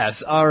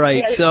digress. All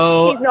right,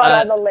 so she's not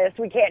on the list.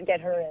 We can't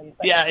get her in. So.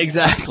 Yeah,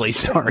 exactly.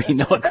 Sorry,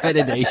 no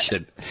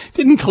accreditation.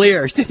 Didn't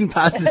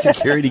pass the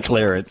security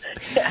clearance.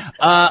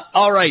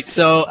 All right,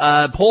 so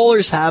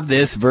pollsters have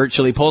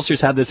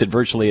this at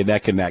virtually a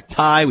neck and neck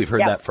tie. We've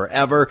heard that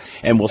forever,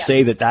 and we'll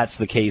say that that's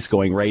the case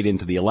going right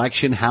into the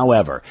election.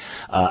 However,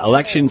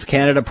 Elections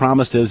Canada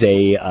promised us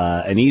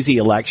an easy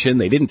election.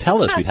 They didn't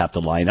tell us we'd have to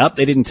line up.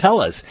 They didn't tell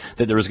us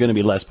that there was going to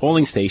be less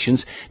polling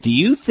stations. Do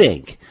you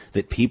think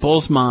that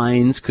people's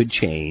minds could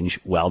change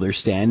while they're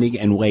standing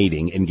and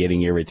waiting and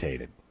getting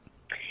irritated?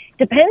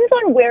 Depends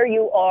on where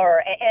you are,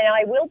 and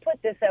I will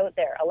put this out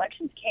there.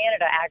 Elections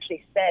Canada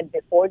actually said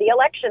before the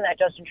election that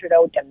Justin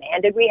Trudeau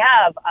demanded we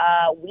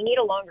need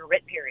a longer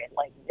writ period.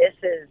 Like, this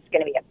is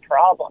going to be a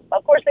problem.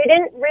 Of course, they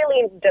didn't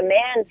really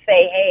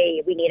say,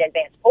 hey, we need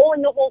advanced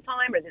polling the whole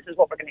time, or this is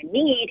what we're going to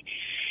need.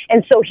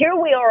 And so here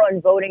we are on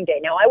voting day.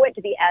 Now, I went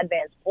to the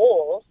advanced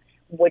polls,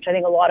 which I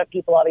think a lot of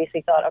people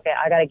obviously thought, okay,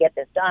 I got to get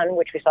this done,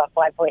 which we saw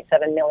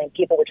 5.7 million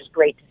people, which is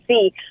great to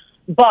see.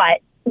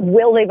 But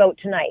will they vote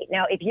tonight?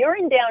 Now, if you're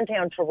in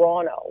downtown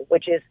Toronto,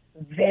 which is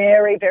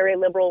very, very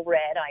Liberal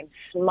red, I'm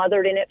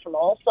smothered in it from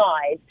all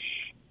sides,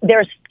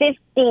 there's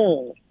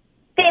 15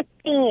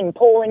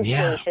 polling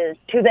stations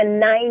to the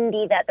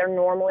 90 that there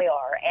normally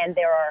are. And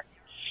there are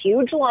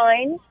huge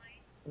lines,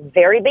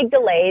 very big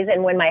delays.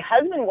 And when my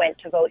husband went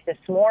to vote this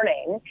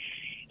morning,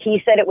 he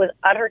said it was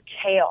utter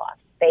chaos.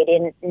 They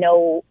didn't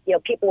know,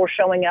 people were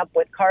showing up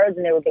with cards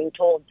and they were being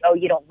told, oh,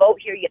 you don't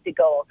vote here, you have to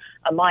go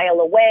a mile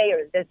away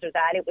or this or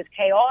that. It was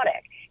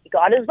chaotic. He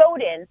got his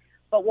vote in,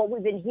 but what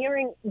we've been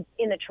hearing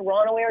in the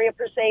Toronto area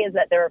per se is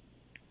that there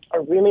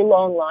are really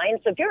long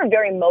lines. So if you're a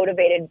very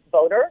motivated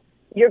voter,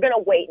 you're going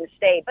to wait and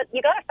stay. But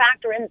you got to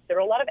factor in, there are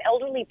a lot of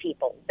elderly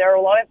people. There are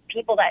a lot of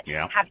people that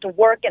have to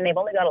work and they've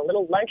only got a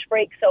little lunch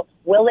break. So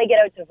will they get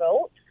out to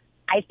vote?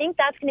 I think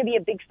that's going to be a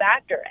big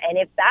factor. And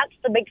if that's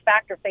the big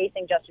factor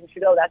facing Justin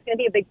Trudeau, that's going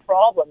to be a big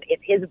problem if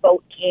his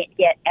vote can't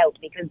get out.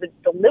 Because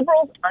the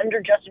Liberals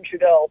under Justin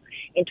Trudeau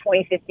in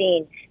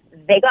 2015,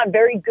 they got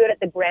very good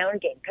at the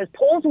ground game. Because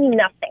polls mean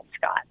nothing,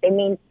 Scott. They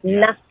mean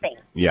nothing.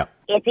 Yeah.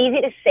 It's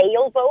easy to say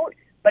you'll vote,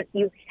 but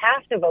you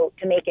have to vote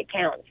to make it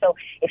count. So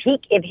if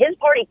his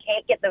party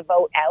can't get the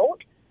vote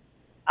out,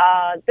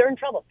 they're in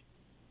trouble.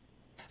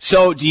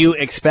 So do you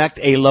expect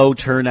a low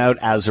turnout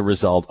as a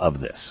result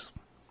of this?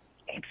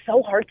 It's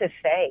so hard to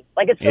say.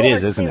 It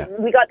is, isn't it?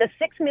 We got the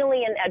 6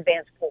 million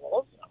advanced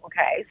polls.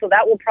 Okay, so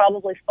that will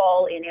probably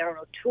fall in Erin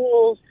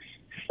O'Toole's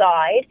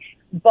side.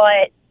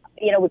 But,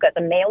 we've got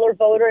the mail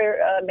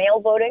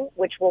voting,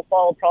 which will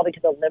fall probably to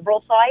the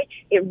Liberal side.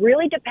 It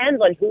really depends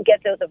on who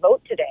gets out the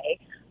vote today.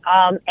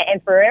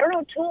 And for Erin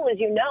O'Toole, as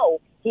you know,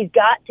 he's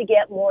got to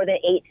get more than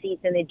 8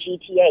 seats in the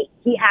GTA.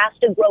 He has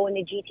to grow in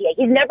the GTA.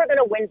 He's never going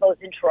to win votes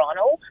in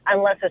Toronto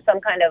unless there's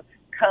some kind of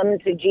come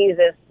to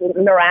Jesus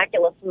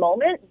miraculous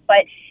moment,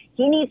 but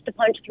he needs to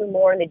punch through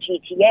more in the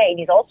GTA. And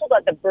he's also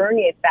got the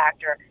Bernier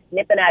factor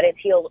nipping at his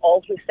heels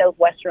all through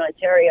southwestern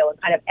Ontario and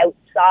kind of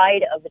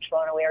outside of the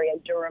Toronto area,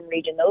 Durham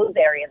region, those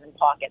areas and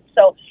pockets.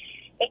 So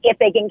if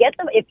they can get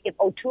them, if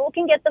O'Toole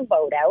can get the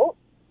vote out,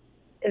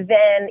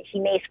 then he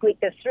may squeak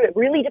this through. It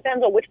really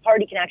depends on which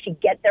party can actually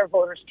get their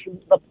voters to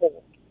the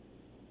polls.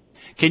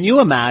 Can you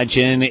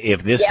imagine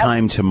if this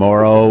time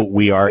tomorrow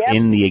we are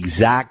in the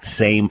exact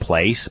same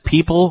place?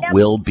 People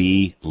will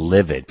be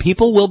livid.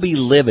 People will be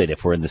livid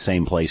if we're in the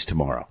same place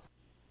tomorrow.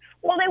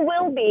 Well, they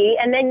will be. see.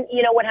 And then,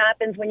 what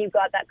happens when you've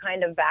got that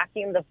kind of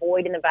vacuum, the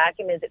void in the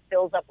vacuum is it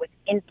fills up with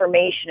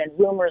information and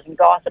rumors and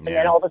gossip. And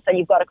then all of a sudden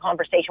you've got a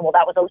conversation. Well,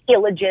 that was an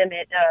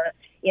illegitimate,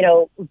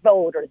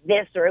 vote, or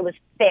this, or it was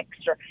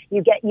fixed, or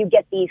you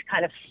get these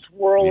kind of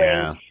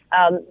swirling,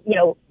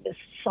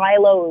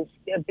 silos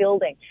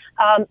building.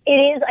 It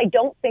is, I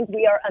don't think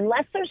we are,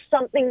 unless there's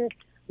something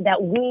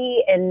that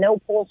we and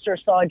no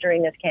pollster saw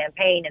during this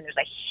campaign, and there's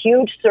a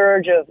huge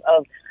surge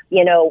of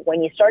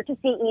when you start to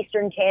see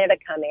Eastern Canada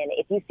come in,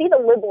 if you see the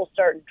Liberals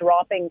start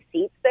dropping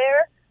seats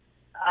there,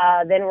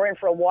 then we're in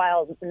for a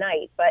wild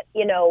night. But,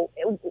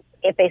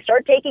 if they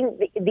start taking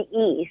the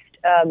East,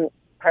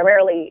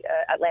 primarily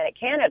Atlantic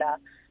Canada,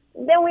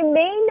 then we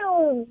may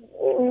know,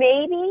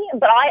 maybe,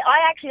 but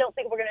I actually don't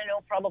think we're going to know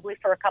probably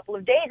for a couple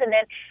of days. And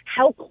then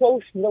how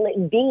close will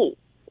it be?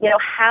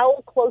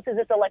 How close is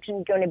this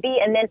election going to be?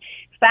 And then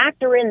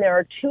factor in there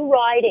are 2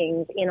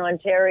 ridings in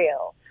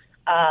Ontario.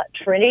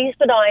 Trinity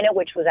Spadina,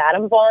 which was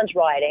Adam Vaughan's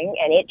riding,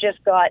 and it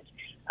just got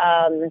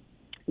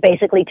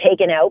basically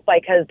taken out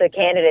because the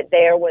candidate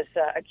there was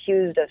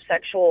accused of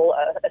sexual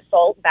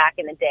assault back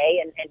in the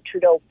day, and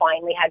Trudeau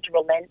finally had to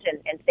relent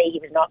and say he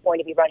was not going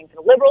to be running for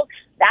the Liberals.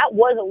 That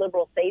was a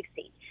Liberal safe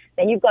seat.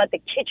 Then you've got the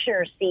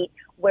Kitchener seat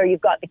where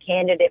you've got the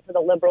candidate for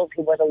the Liberals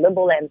who was a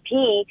Liberal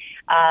MP.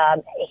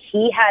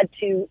 He had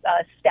to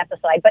step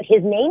aside, but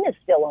his name is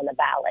still on the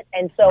ballot.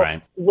 And so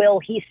will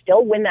he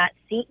still win that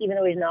seat even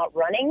though he's not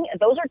running?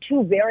 Those are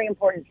 2 very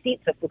important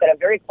seats. If we've got a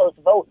very close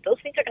vote, those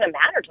seats are going to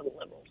matter to the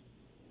Liberals.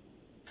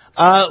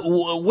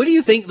 What do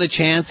you think the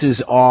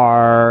chances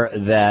are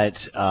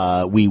that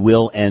we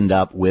will end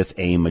up with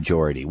a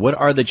majority? What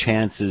are the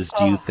chances,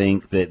 do you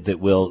think, that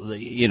will,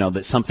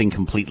 that something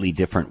completely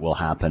different will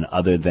happen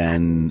other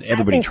than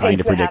everybody trying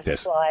to predict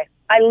this?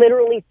 I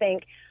literally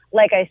think,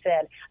 like I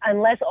said,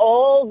 unless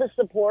all the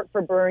support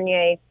for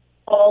Bernier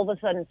all of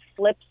a sudden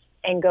flips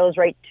and goes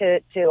right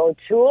to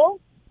O'Toole,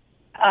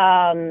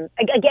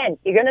 again,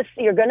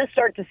 you're gonna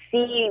start to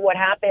see what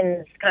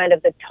happens, kind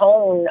of the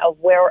tone of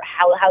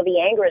how the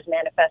anger is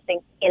manifesting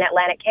in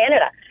Atlantic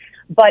Canada.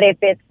 But if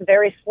it's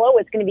very slow,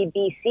 it's going to be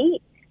BC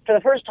for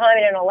the first time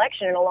in an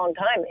election in a long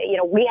time.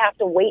 We have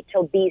to wait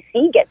till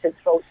BC gets its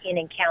vote in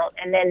and count,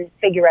 and then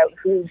figure out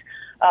who's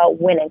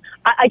winning.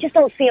 I just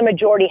don't see a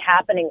majority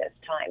happening this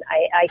time.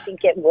 I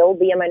think it will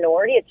be a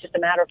minority. It's just a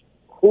matter of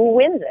who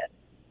wins it.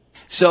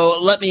 So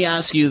let me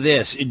ask you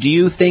this. Do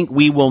you think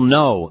we will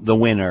know the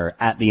winner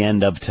at the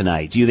end of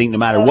tonight? Do you think no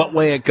matter what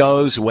way it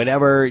goes,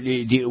 whatever,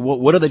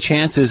 what are the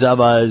chances of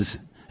us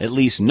at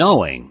least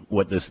knowing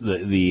what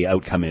the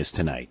outcome is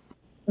tonight?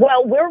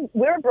 Well,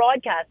 we're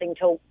broadcasting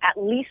till at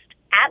least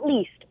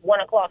 1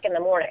 o'clock in the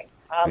morning.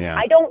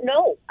 I don't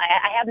know.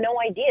 I have no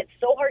idea. It's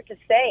so hard to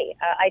say.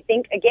 I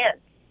think, again,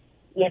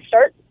 you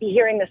start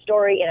hearing the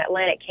story in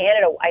Atlantic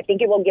Canada, I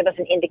think it will give us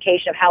an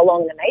indication of how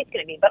long the night's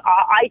going to be. But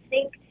I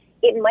think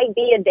it might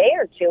be a day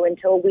or 2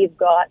 until we've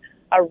got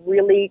a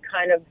really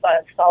kind of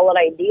solid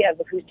idea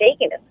of who's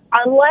taking it.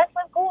 Unless,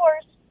 of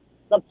course,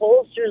 the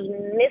pollsters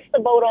miss the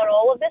boat on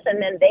all of this,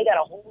 and then they got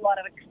a whole lot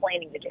of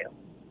explaining to do.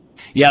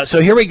 Yeah, so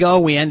here we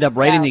go. We end up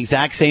right in the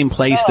exact same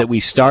place that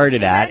we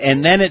started at,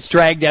 and then it's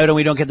dragged out and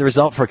we don't get the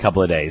result for a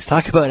couple of days.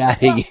 Talk about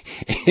adding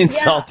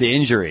insult to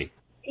injury.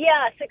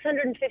 Yeah,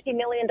 $650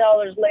 million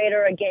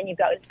later, again, you've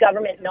got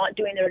government not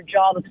doing their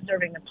job of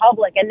serving the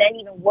public. And then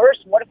even worse,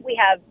 what if we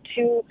have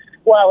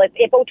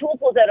if O'Toole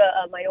pulls out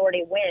a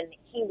minority win,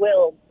 he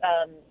will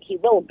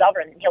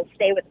govern. He'll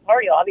stay with the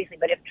party, obviously.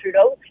 But if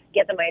Trudeau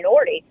gets a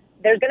minority,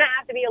 there's going to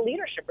have to be a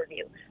leadership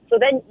review. So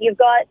then you've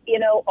got,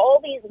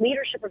 all these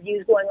leadership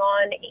reviews going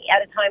on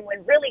at a time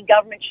when really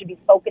government should be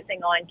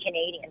focusing on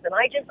Canadians. And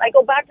I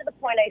go back to the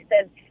point I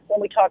said when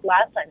we talked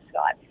last time,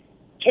 Scott.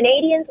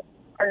 Canadians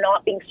are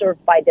not being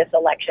served by this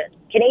election.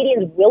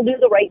 Canadians will do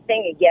the right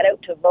thing and get out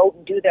to vote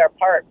and do their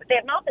part, but they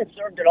have not been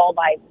served at all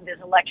by this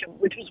election,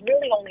 which was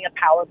really only a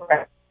power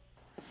grab.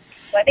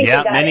 So I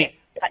think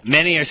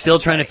many are still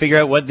trying to figure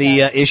out what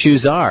the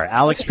issues are.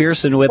 Alex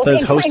Pearson with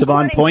us, host of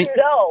On Point.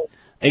 Trudeau.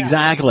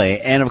 Exactly.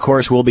 And, of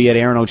course, we'll be at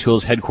Aaron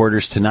O'Toole's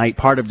headquarters tonight,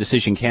 part of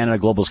Decision Canada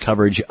Global's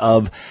coverage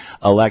of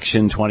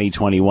election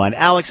 2021.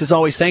 Alex, as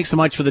always, thanks so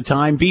much for the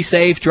time. Be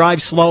safe,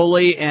 drive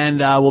slowly, and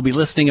we'll be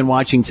listening and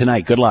watching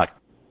tonight. Good luck.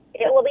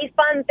 It will be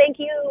fun. Thank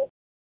you.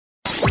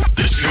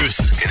 The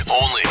truth and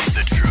only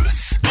the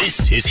truth.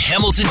 This is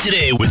Hamilton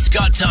Today with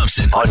Scott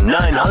Thompson on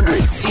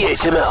 900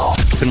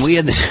 CHML. And we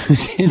in the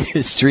news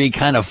industry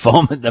kind of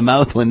foam at the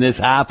mouth when this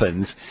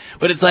happens.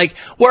 But it's like,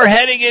 we're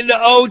heading into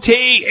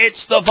OT.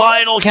 It's the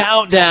final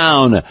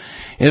countdown.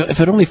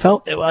 If it only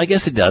felt, well, I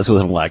guess it does with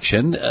an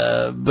election.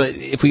 But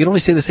if we could only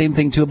say the same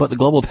thing, too, about the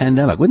global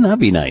pandemic, wouldn't that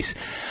be nice?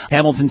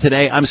 Hamilton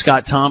Today, I'm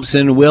Scott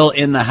Thompson. Will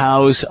in the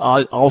house.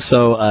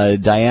 Also,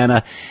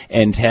 Diana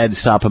and Ted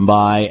stopping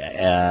by.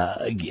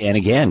 And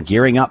again,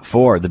 gearing up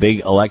for the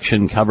big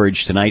election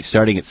coverage tonight,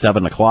 starting at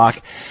 7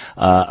 o'clock.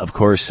 Of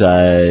course,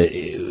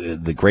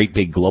 the great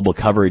big global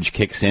coverage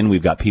kicks in.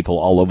 We've got people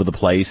all over the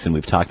place, and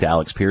we've talked to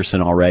Alex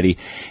Pearson already,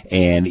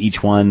 and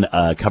each one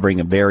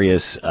covering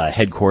various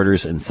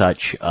headquarters and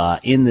such much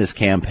in this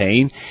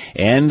campaign.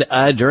 And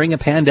during a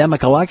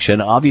pandemic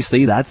election,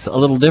 obviously that's a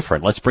little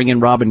different. Let's bring in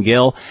Robin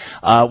Gill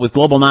with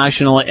Global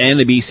National and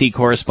the BC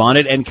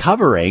correspondent and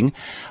covering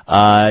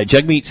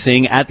Jagmeet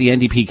Singh at the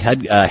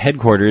NDP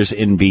headquarters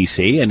in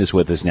BC and is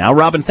with us now.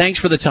 Robin, thanks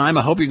for the time.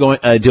 I hope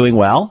you're doing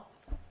well.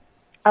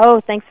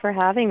 Oh, thanks for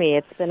having me.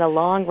 It's been a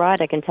long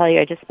ride. I can tell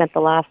you, I just spent the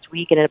last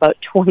week in about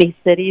 20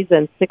 cities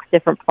and 6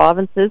 different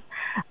provinces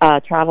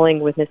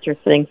traveling with Mr.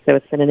 Singh, so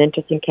it's been an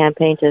interesting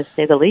campaign, to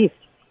say the least.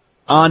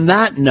 On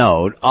that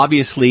note,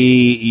 obviously,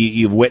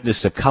 you've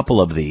witnessed a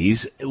couple of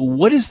these.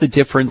 What is the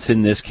difference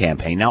in this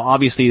campaign? Now,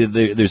 obviously,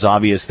 there's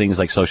obvious things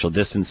like social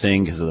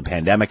distancing because of the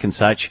pandemic and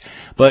such,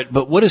 but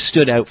what has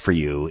stood out for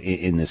you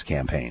in this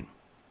campaign?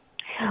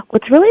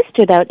 What's really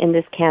stood out in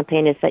this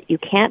campaign is that you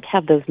can't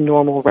have those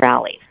normal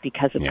rallies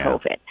because of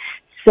COVID.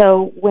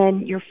 So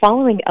when you're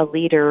following a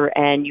leader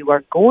and you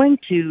are going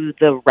to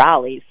the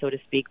rallies, so to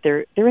speak,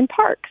 they're in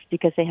parks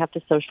because they have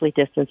to socially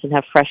distance and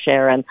have fresh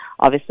air and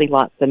obviously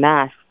lots of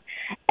masks.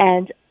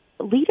 And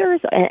leaders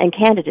and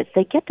candidates,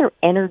 they get their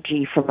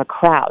energy from a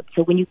crowd.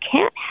 So when you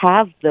can't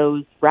have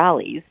those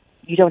rallies,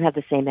 you don't have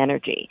the same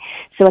energy.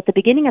 So at the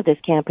beginning of this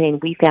campaign,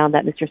 we found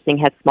that Mr. Singh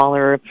had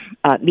smaller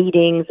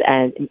meetings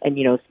and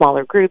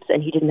smaller groups,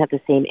 and he didn't have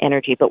the same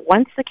energy. But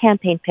once the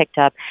campaign picked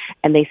up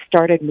and they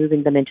started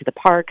moving them into the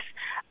parks,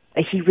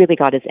 he really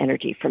got his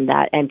energy from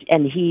that. And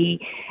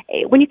he,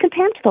 when you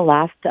compare him to the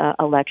last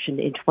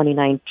election in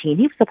 2019,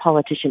 he was a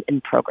politician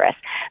in progress.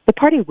 The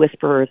party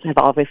whisperers have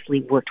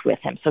obviously worked with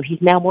him, so he's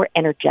now more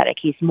energetic.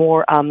 He's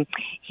more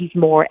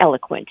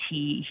eloquent.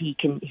 He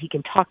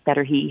can talk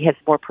better. He has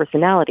more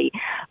personality.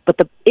 But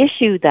the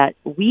issue that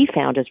we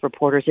found as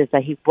reporters is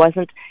that he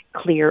wasn't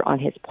clear on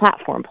his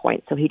platform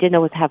points. So he didn't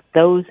always have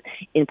those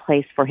in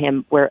place for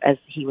him. Whereas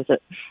he was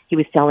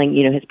selling,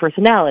 his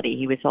personality.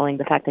 He was selling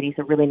the fact that he's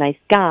a really nice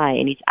guy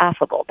and he's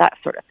affable, that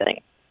sort of thing.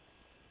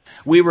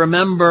 We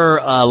remember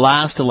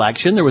last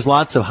election, there was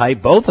lots of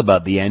hype both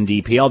about the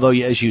NDP, although,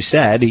 as you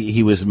said,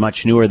 he was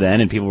much newer then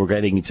and people were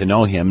getting to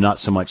know him, not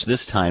so much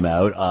this time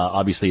out.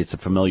 Obviously, it's a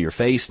familiar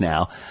face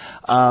now.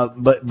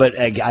 But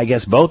I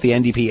guess both the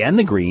NDP and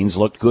the Greens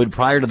looked good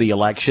prior to the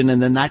election,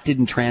 and then that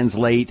didn't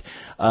translate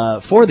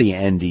for the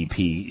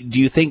NDP. Do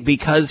you think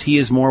because he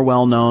is more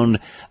well-known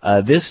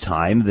this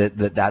time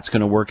that's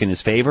going to work in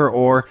his favor,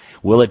 or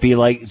will it be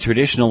like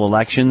traditional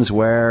elections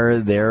where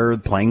they're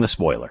playing the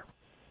spoiler?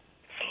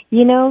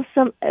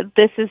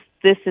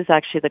 This is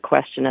actually the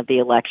question of the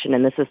election,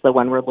 and this is the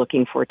one we're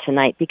looking for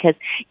tonight, because,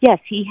 yes,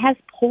 he has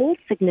polled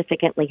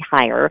significantly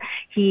higher.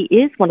 He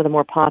is one of the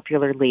more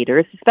popular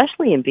leaders,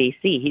 especially in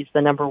BC. He's the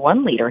number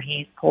one leader.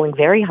 He's polling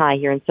very high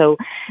here, and so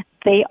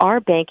they are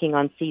banking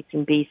on seats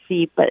in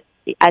BC, but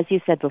as you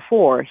said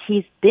before,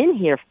 he's been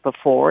here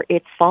before.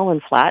 It's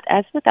fallen flat,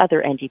 as with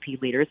other NDP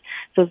leaders,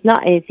 so it's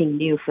not anything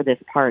new for this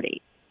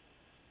party.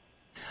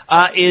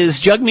 Is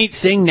Jagmeet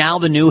Singh now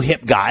the new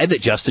hip guy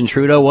that Justin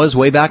Trudeau was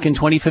way back in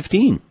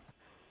 2015?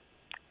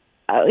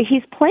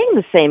 He's playing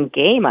the same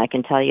game, I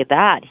can tell you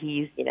that.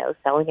 He's,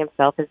 selling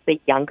himself as the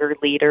younger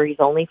leader. He's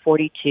only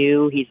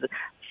 42. He's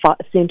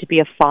soon to be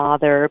a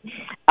father,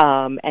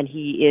 and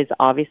he is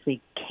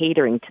obviously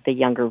catering to the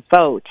younger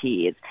vote.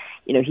 He is,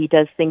 he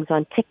does things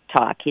on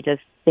TikTok. He does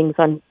things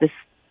on this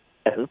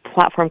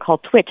platform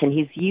called Twitch, and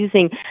he's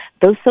using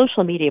those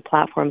social media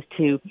platforms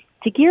to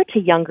gear to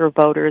younger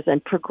voters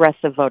and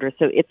progressive voters.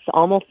 So it's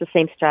almost the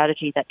same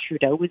strategy that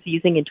Trudeau was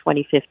using in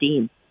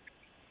 2015.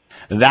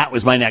 That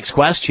was my next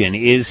question.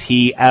 Is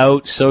he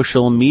out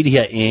social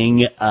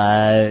media-ing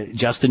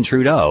Justin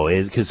Trudeau?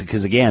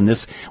 Because again,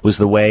 this was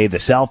the way, the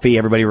selfie,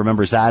 everybody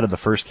remembers that of the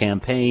first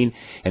campaign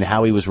and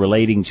how he was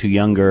relating to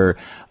younger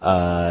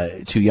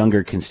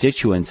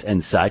constituents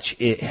and such.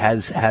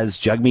 Has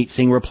Jagmeet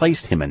Singh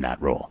replaced him in that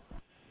role?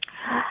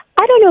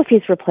 I don't know if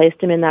he's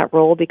replaced him in that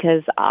role,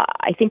 because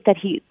I think that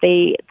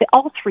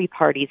all three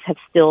parties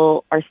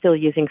are still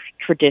using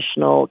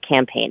traditional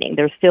campaigning.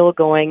 They're still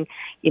going,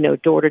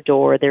 door to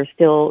door. They're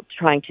still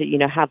trying to,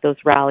 have those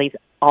rallies,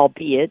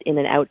 albeit in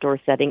an outdoor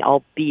setting,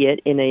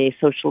 albeit in a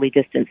socially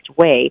distanced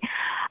way.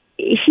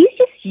 He's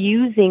just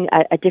using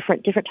a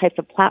different types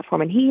of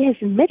platform, and he has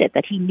admitted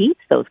that he needs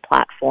those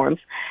platforms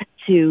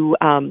to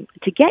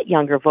get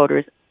younger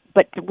voters.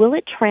 But will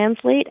it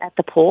translate at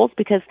the polls?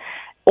 Because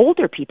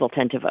older people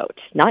tend to vote,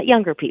 not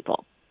younger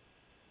people.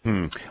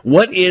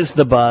 What is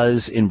the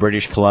buzz in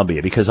British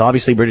Columbia? Because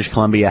obviously British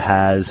Columbia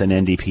has an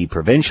NDP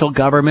provincial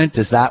government.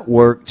 Does that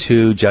work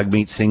to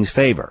Jagmeet Singh's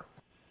favor?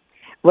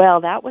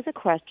 Well, that was a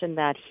question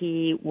that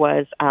he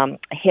was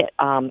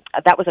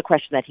that was a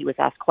question that he was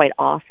asked quite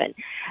often.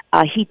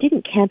 He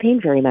didn't campaign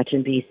very much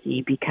in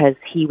BC because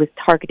he was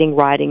targeting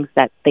ridings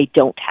that they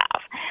don't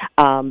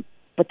have.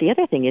 But the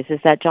other thing is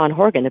that John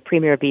Horgan, the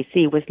Premier of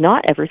BC, was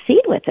not ever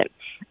seen with him.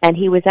 And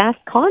he was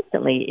asked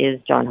constantly, is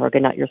John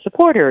Horgan not your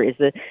supporter? Is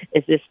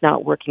this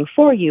not working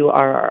for you?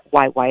 Or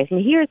why isn't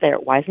he there?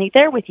 Why isn't he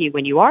there with you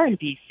when you are in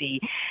BC?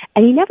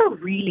 And he never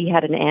really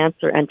had an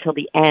answer until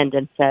the end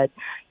and said,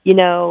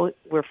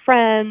 we're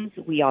friends.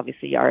 We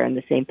obviously are in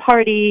the same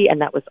party.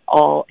 And that was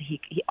all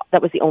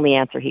that was the only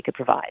answer he could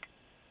provide.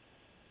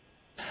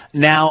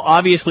 Now,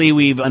 obviously,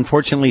 we've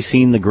unfortunately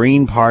seen the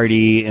Green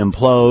Party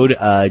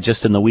implode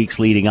just in the weeks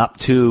leading up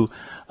to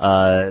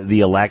the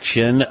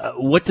election.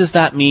 What does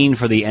that mean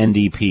for the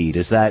NDP?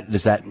 Does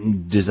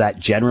that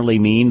generally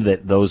mean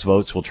that those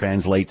votes will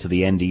translate to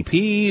the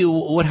NDP?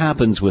 What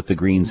happens with the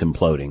Greens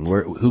imploding?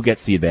 Who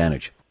gets the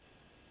advantage?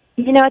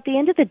 You know, at the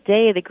end of the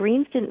day, the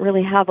Greens didn't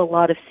really have a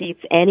lot of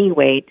seats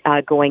anyway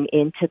going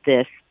into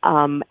this,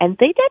 and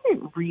they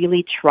didn't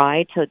really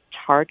try to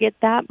target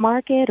that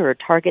market or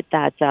target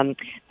that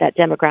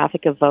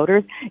demographic of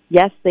voters.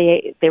 Yes,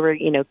 they were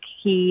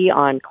key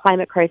on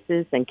climate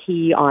crisis and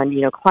key on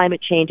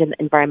climate change and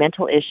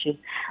environmental issues,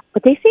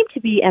 but they seem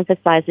to be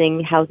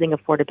emphasizing housing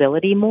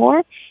affordability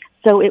more.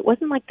 So it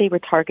wasn't like they were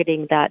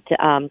targeting that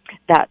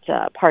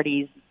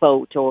party's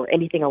vote or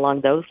anything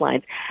along those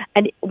lines.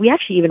 And we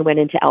actually even went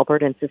into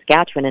Alberta and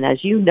Saskatchewan, and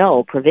as you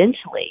know,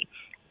 provincially,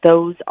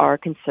 those are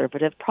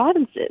conservative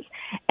provinces.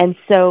 And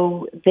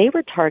so they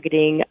were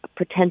targeting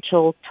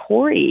potential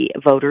Tory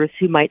voters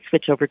who might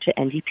switch over to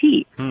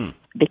NDP.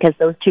 Because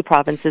those two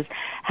provinces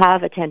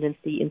have a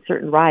tendency in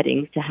certain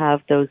ridings to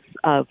have those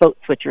vote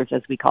switchers,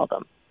 as we call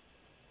them.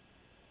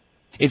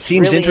 It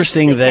seems really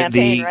interesting that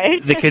campaign,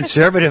 right? the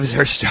Conservatives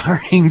are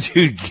starting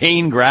to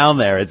gain ground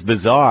there. It's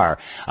bizarre.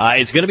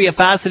 It's going to be a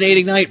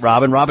fascinating night,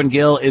 Robin. Robin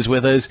Gill is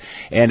with us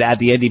and at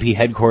the NDP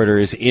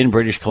headquarters in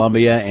British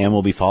Columbia, and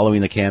we'll be following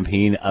the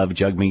campaign of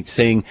Jagmeet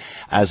Singh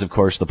as, of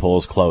course, the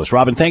polls close.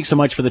 Robin, thanks so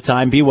much for the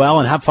time. Be well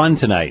and have fun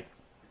tonight.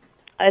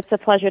 It's a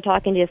pleasure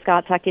talking to you,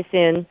 Scott. Talk to you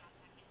soon.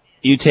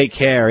 You take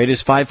care. It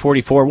is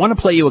 5:44. I want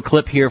to play you a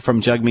clip here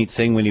from Jagmeet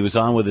Singh when he was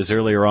on with us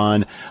earlier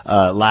on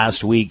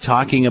last week,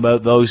 talking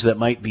about those that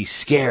might be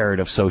scared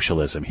of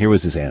socialism. Here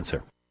was his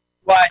answer.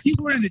 Well, I think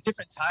we're in a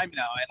different time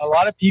now, and a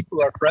lot of people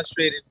are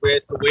frustrated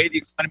with the way the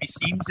economy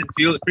seems and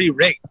feels pretty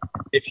rigged.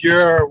 If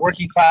you're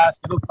working class,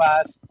 middle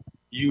class,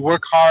 you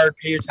work hard,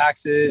 pay your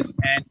taxes,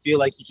 and feel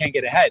like you can't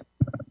get ahead.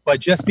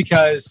 But just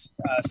because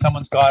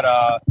someone's got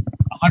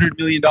 $100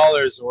 million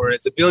or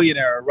is a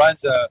billionaire or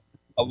runs a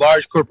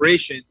large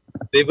corporation,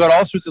 they've got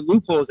all sorts of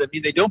loopholes that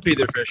mean they don't pay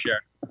their fair share.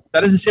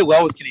 That doesn't sit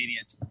well with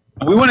Canadians.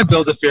 And we want to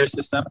build a fair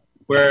system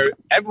where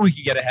everyone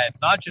can get ahead,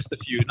 not just the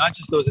few, not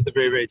just those at the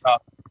very, very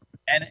top.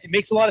 And it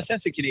makes a lot of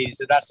sense to Canadians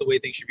that that's the way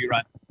things should be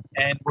run.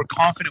 And we're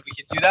confident we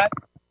can do that,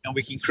 and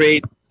we can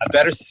create a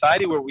better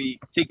society where we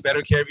take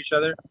better care of each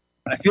other.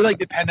 And I feel like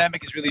the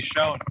pandemic has really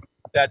shown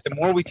that the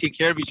more we take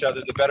care of each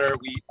other, the better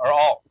we are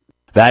all.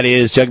 That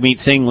is Jagmeet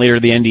Singh, leader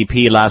of the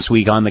NDP, last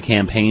week on the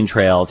campaign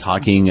trail,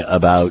 talking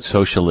about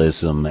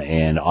socialism.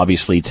 And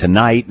obviously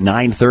tonight,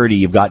 9:30,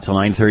 you've got till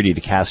 9:30 to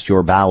cast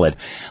your ballot.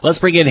 Let's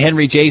bring in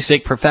Henry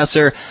Jasek,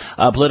 professor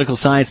of political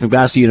science,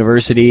 McMaster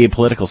University,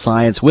 political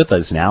science, with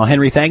us now.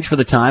 Henry, thanks for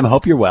the time. I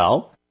hope you're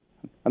well.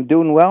 I'm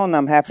doing well, and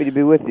I'm happy to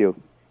be with you.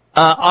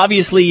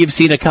 Obviously, you've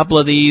seen a couple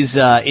of these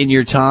in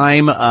your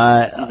time.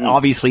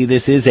 Obviously,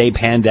 this is a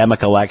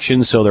pandemic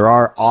election, so there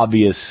are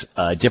obvious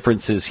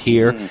differences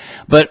here.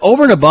 But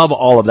over and above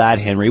all of that,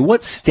 Henry,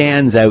 what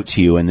stands out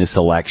to you in this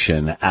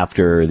election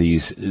after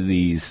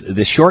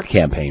this short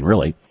campaign,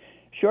 really?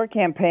 Short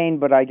campaign,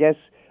 but I guess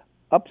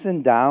ups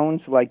and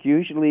downs. Like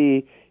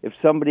usually, if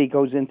somebody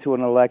goes into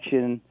an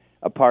election,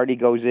 a party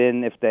goes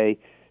in, if they,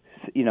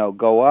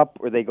 go up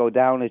or they go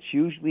down, it's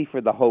usually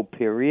for the whole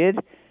period.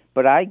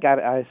 But I got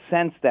a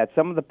sense that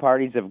some of the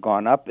parties have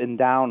gone up and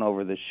down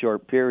over this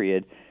short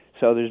period.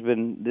 So there's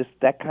been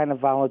that kind of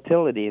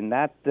volatility, and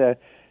that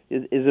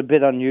is a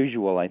bit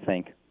unusual, I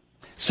think.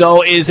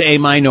 So is a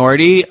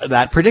minority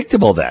that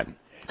predictable then?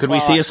 Could we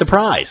see a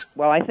surprise?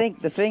 Well, I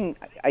think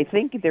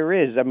there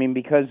is. I mean,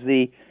 because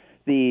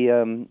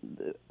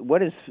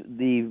what is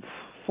the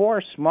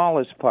four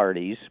smallest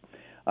parties,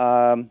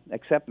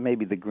 except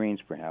maybe the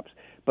Greens perhaps,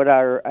 but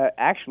are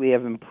actually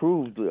have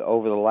improved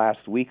over the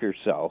last week or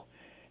so.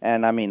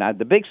 And I mean,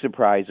 the big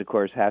surprise, of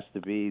course, has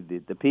to be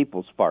the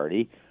People's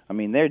Party. I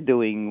mean, they're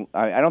doing.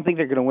 I don't think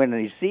they're going to win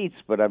any seats,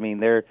 but I mean,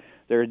 they're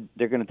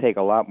going to take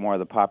a lot more of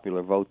the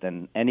popular vote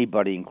than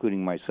anybody,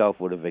 including myself,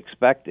 would have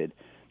expected.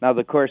 Now,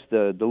 of course,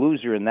 the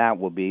loser in that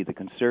will be the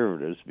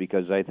Conservatives,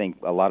 because I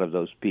think a lot of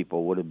those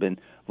people would have been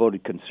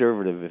voted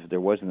Conservative if there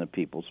wasn't a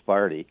People's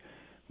Party.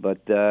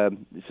 But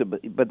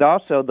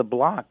also the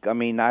Bloc. I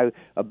mean,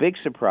 a big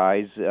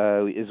surprise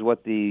is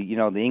what the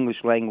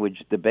English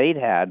language debate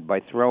had by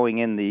throwing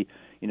in the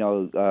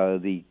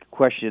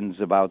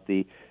questions about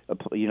the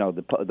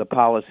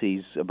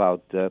policies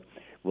about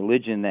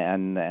religion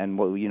and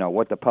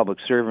what the public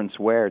servants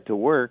wear to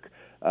work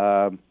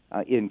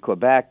in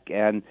Quebec,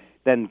 and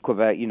then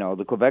Quebec,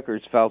 the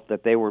Quebecers felt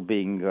that they were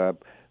being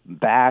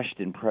bashed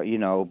and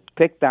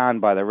picked on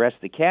by the rest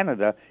of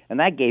Canada, and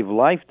that gave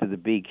life to the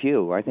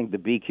BQ. I think the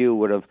BQ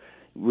would have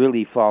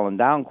really fallen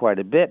down quite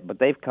a bit, but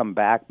they've come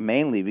back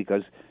mainly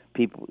because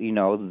people,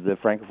 the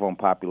Francophone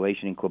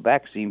population in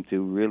Quebec seemed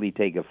to really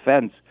take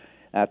offense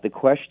at the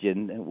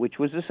question, which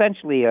was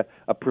essentially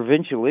a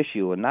provincial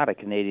issue and not a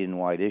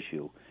Canadian-wide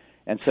issue.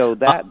 And so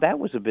that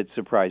was a bit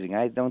surprising.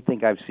 I don't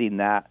think I've seen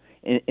that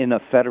in a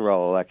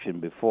federal election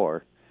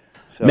before.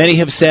 So, many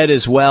have said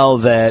as well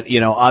that,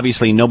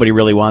 obviously nobody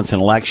really wants an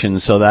election,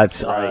 so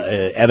that's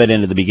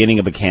evident at the beginning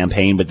of a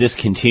campaign, but this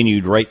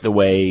continued right the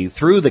way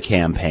through the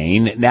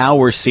campaign. Now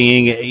we're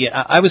seeing,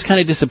 I was kind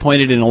of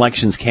disappointed in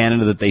Elections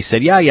Canada that they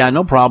said,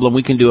 no problem,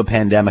 we can do a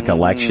pandemic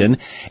election.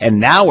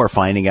 And now we're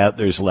finding out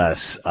there's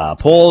less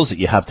polls, that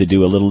you have to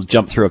do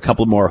jump through a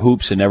couple more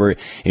hoops in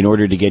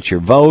order to get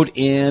your vote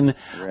in.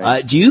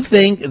 Right. Do you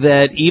think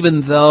that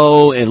even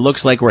though it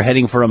looks like we're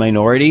heading for a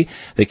minority,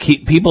 that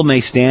people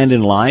may stand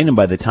in line and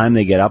by the time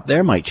they get up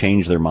there might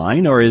change their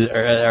mind, or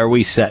are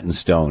we set in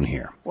stone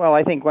here? Well,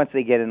 I think once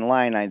they get in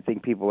line, I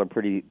think people are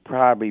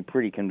probably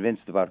pretty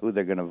convinced about who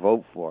they're going to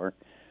vote for.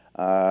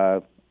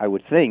 I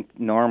would think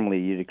normally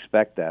you'd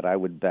expect that. I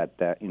would bet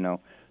that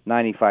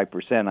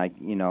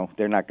 95%.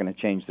 They're not going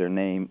to change their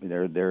name,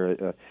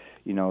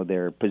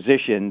 their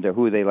position to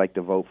who they like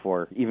to vote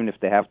for, even if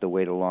they have to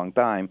wait a long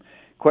time.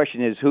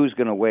 Question is, who's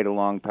going to wait a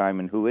long time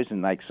and who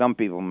isn't? Like some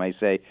people may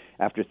say,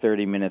 after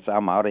 30 minutes,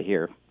 I'm out of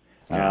here.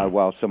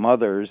 While some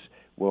others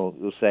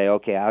will say,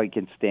 okay, I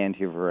can stand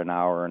here for an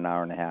hour and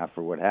a half,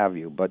 or what have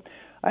you. But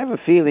I have a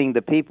feeling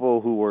the people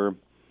who were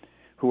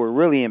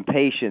really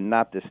impatient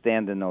not to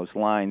stand in those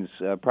lines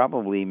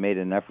probably made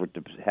an effort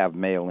to have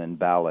mail-in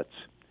ballots,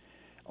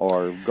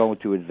 or go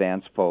to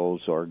advance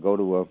polls, or go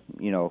to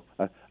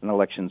an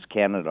Elections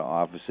Canada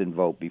office and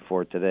vote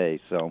before today.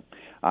 So,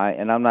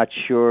 I'm not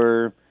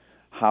sure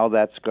how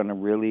that's going to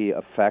really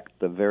affect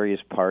the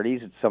various parties.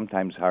 It's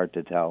sometimes hard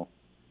to tell.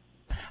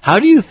 How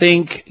do you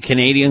think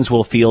Canadians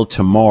will feel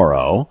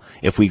tomorrow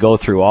if we go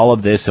through all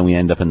of this and we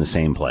end up in the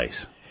same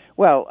place?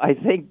 Well, I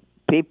think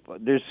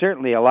there's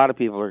certainly a lot of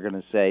people are going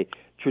to say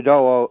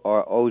Trudeau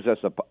owes us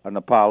an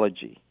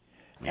apology.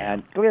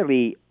 And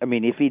clearly, I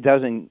mean, if he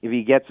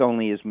gets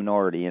only his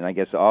minority, and I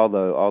guess all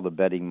the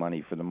betting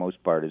money for the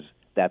most part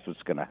that's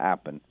what's going to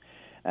happen.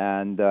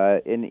 And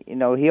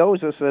he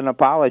owes us an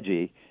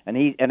apology, and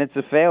it's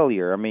a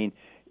failure. I mean,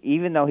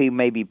 even though he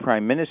may be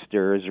prime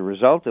minister as a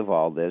result of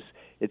all this,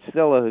 it's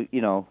still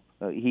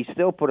he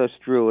still put us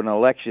through an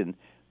election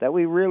that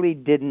we really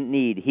didn't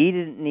need. He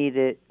didn't need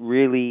it,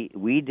 really.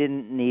 We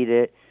didn't need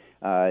it.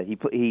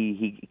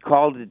 He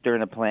called it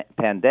during a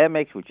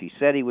pandemic, which he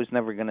said he was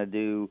never going to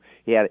do.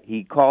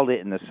 He called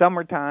it in the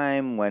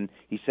summertime when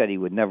he said he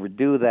would never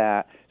do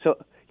that. So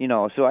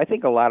I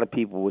think a lot of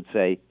people would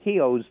say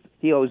he owes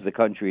the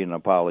country an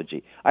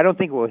apology. I don't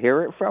think we'll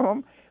hear it from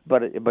him,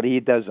 but he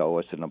does owe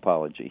us an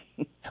apology.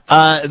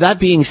 That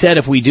being said,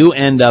 if we do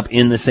end up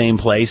in the same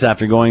place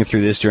after going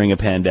through this during a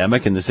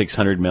pandemic and the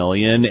 $600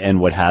 million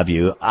and what have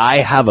you, I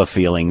have a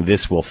feeling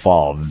this will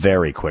fall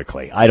very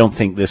quickly. I don't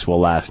think this will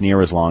last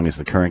near as long as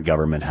the current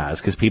government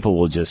has, because people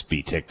will just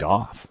be ticked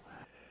off.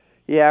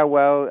 Yeah,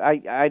 well,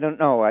 I don't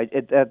know.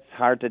 That's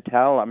hard to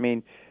tell. I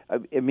mean,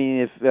 it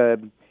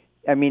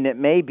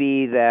may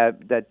be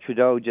that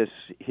Trudeau just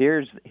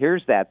hears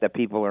that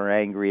people are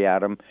angry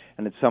at him,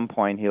 and at some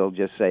point he'll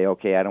just say,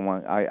 "Okay,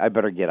 I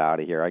better get out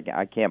of here.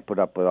 I can't put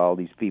up with all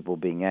these people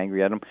being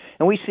angry at him."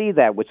 And we see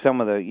that with some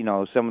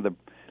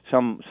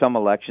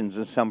elections,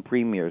 and some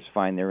premiers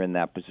find they're in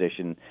that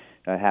position.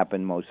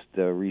 Happened most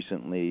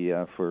recently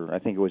I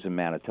think it was in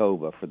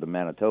Manitoba, for the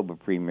Manitoba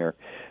premier.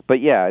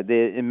 But yeah,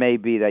 it may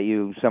be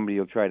that somebody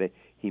will try to.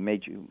 He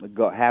made you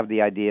have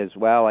the idea as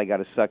well. I got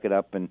to suck it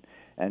up and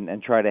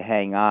try to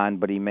hang on,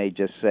 but he may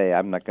just say,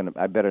 I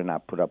better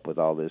not put up with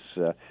all this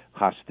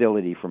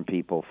hostility from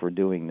people for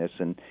doing this,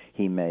 and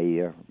he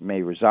may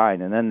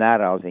resign. And then that,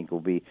 I think,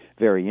 will be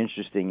very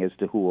interesting as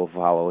to who will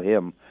follow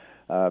him.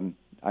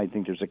 I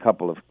think there's a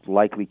couple of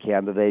likely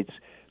candidates,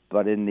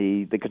 but in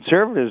the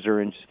Conservatives are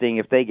interesting.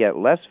 If they get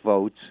less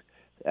votes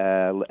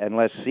and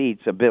less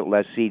seats, a bit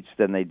less seats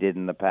than they did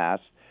in the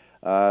past,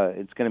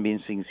 it's going to be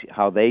interesting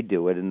how they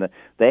do it. And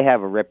they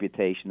have a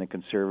reputation, the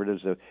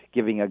Conservatives, of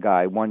giving a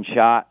guy one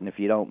shot, and if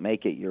you don't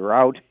make it, you're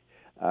out.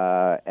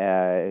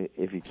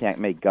 If you can't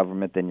make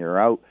government, then you're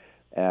out.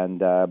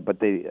 But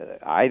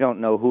I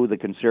don't know who the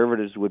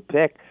Conservatives would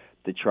pick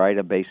to try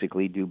to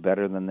basically do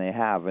better than they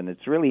have. And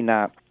it's really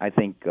not, I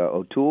think,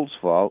 O'Toole's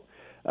fault.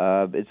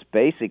 It's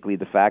basically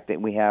the fact that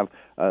we have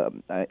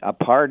a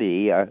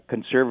party, a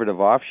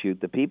conservative offshoot,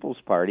 the People's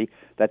Party,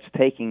 that's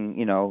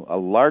taking a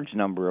large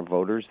number of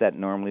voters that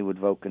normally would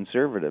vote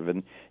conservative,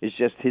 and it's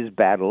just his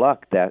bad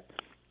luck that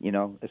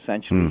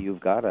essentially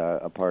you've got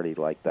a party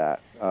like that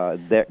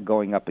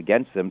going up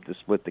against them to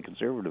split the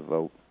conservative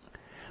vote.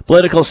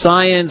 Political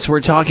science.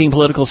 We're talking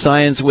political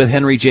science with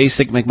Henry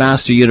Jacek,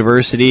 McMaster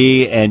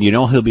University, and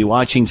he'll be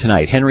watching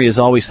tonight. Henry, as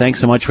always, thanks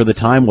so much for the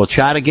time. We'll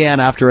chat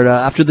again after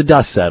the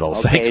dust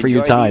settles. Okay, thanks for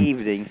your time.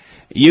 Enjoy the evening.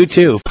 You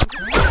too.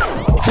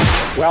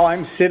 Well,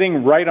 I'm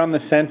sitting right on the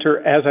center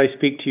as I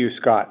speak to you,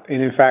 Scott.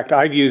 And in fact,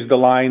 I've used the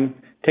line,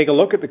 take a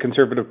look at the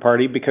Conservative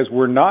Party, because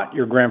we're not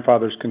your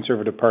grandfather's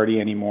Conservative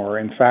Party anymore.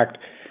 In fact,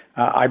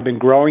 I've been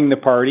growing the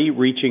party,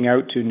 reaching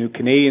out to new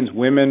Canadians,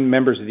 women,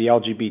 members of the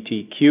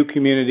LGBTQ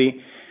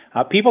community,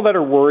 people that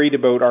are worried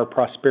about our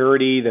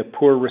prosperity, the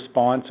poor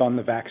response on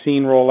the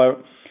vaccine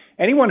rollout.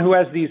 Anyone who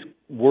has these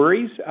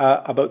worries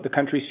about the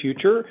country's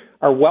future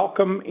are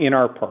welcome in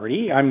our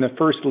party. I'm the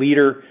first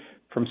leader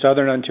from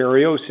Southern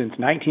Ontario since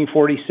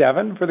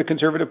 1947 for the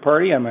Conservative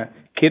Party. I'm a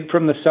kid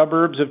from the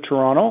suburbs of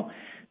Toronto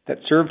that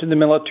served in the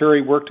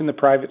military, worked in the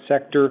private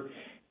sector,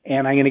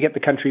 and I'm going to get the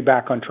country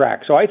back on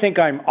track. So I think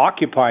I'm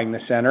occupying the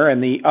center,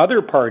 and the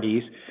other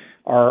parties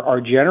are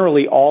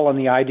generally all on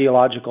the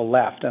ideological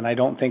left, and I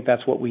don't think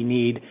that's what we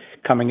need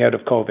coming out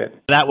of COVID.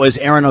 That was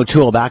Aaron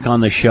O'Toole back on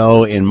the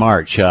show in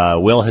March.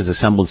 Will has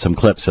assembled some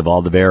clips of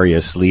all the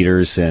various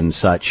leaders and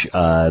such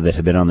that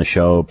have been on the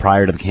show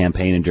prior to the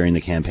campaign and during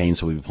the campaign,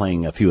 so we'll be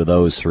playing a few of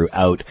those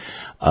throughout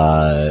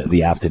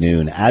the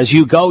afternoon. As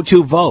you go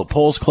to vote,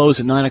 polls close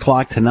at 9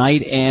 o'clock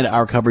tonight, and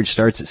our coverage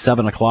starts at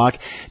 7 o'clock.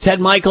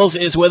 Ted Michaels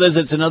is with us.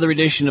 It's another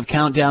edition of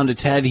Countdown to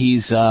Ted.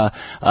 He's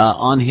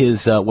on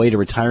his way to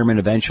retirement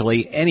eventually.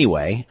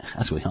 Anyway,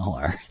 as we all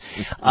are.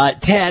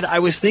 Ted, I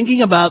was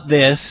thinking about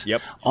this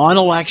on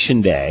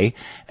Election Day,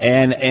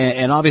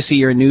 and obviously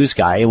you're a news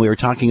guy, and we were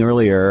talking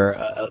earlier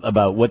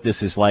about what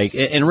this is like,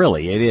 and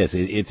really it is.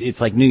 It's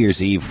like New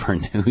Year's Eve for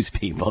news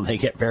people. They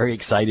get very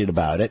excited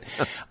about it,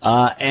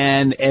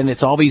 and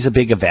it's always a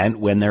big event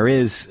when there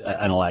is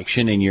an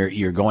election and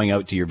you're going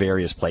out to your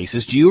various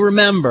places. Do you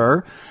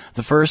remember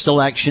the first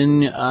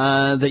election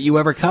that you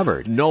ever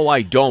covered? No,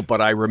 I don't,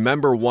 but I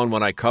remember one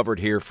when I covered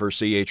here for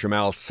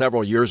CHML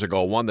several years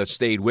ago, one that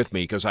stayed with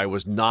me because I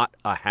was not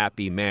a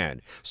happy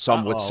man.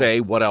 Some would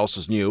say, what else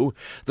is new?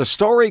 The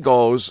story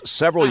goes,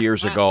 several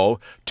years ago,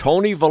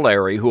 Tony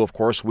Valeri, who of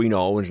course we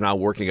know is now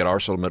working at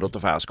ArcelorMittal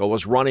Dofasco,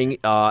 was running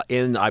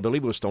in, I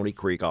believe it was Stony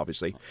Creek,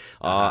 obviously.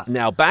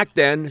 Now, back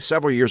then,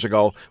 several years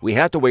ago, we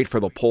had to wait for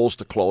the polls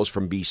to close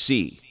from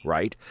BC,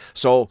 right?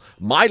 So,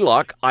 my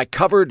luck, I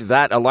covered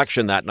that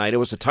election that night. It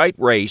was a tight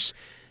race.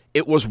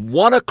 It was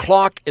 1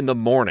 o'clock in the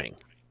morning,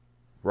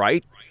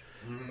 right?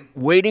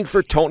 Waiting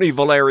for Tony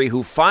Valeri,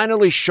 who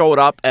finally showed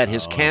up at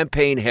his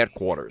campaign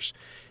headquarters.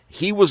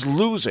 He was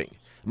losing.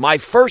 My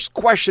first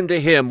question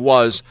to him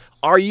was,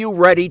 are you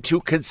ready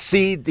to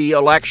concede the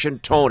election,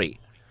 Tony?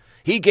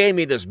 He gave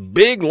me this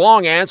big,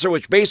 long answer,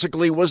 which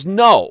basically was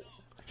no.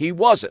 He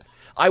wasn't.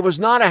 I was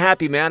not a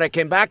happy man. I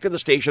came back to the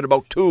station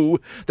about 2.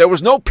 There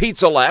was no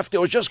pizza left. It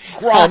was just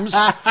crumbs.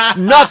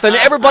 Nothing.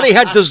 Everybody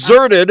had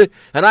deserted,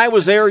 and I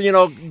was there,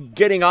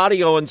 getting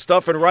audio and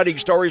stuff and writing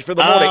stories for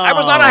the morning. I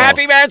was not a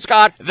happy man,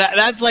 Scott.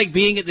 That's like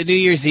being at the New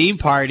Year's Eve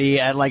party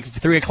at like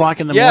 3 o'clock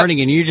in the morning,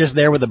 and you're just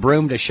there with a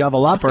broom to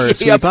shovel up or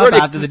sweep up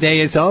after the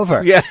day is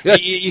over. Yeah.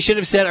 You should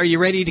have said, "Are you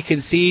ready to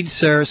concede,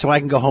 sir, so I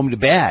can go home to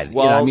bed?"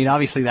 Well,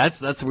 obviously that's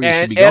where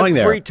you should be going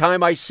there. Every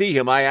time I see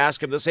him, I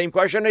ask him the same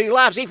question, and he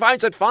laughs. He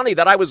finds it funny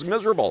that I was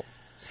miserable.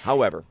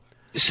 However.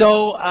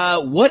 So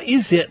what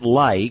is it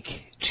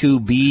like to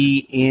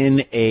be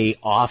in a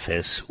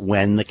office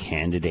when the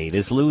candidate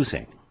is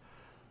losing?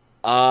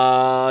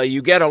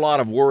 You get a lot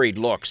of worried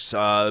looks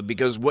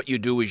because what you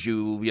do is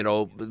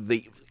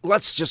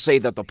let's just say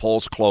that the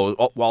polls close.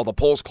 Well, the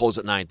polls close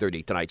at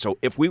 9:30 tonight. So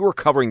if we were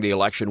covering the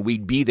election,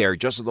 we'd be there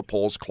just as the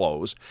polls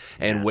close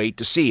and wait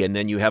to see. And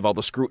then you have all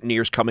the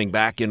scrutineers coming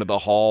back into the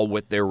hall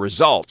with their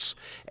results.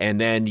 And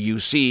then you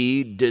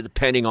see,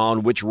 depending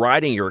on which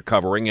riding you're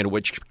covering and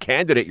which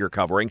candidate you're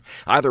covering,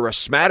 either a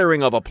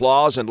smattering of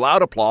applause and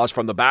loud applause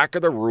from the back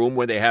of the room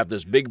where they have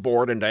this big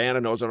board, and Diana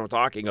knows what I'm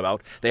talking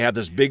about. They have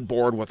this big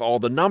board with all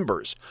the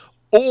numbers.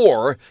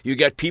 Or you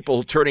get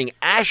people turning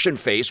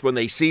ashen-faced when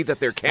they see that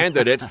their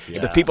candidate,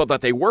 the people that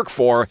they work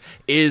for,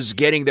 is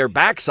getting their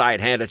backside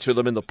handed to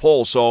them in the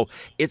poll. So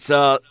it's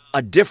a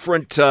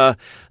different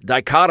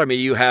dichotomy.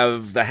 You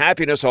have the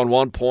happiness on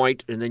one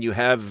point, and then you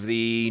have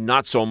the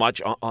not so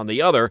much on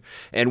the other.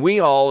 And we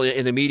all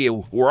in the media,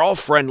 we're all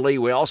friendly.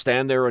 We all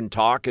stand there and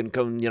talk and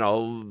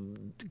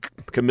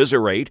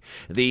commiserate.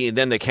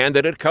 Then the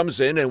candidate comes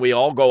in, and we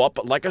all go up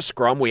like a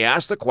scrum. We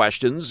ask the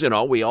questions.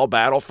 We all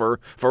battle for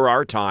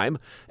our time,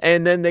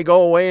 and then they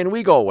go away, and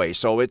we go away.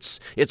 So it's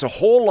a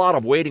whole lot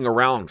of waiting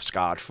around,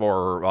 Scott,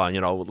 for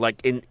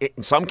like in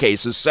some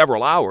cases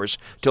several hours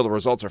till the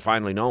results are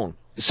finally known.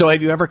 So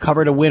have you ever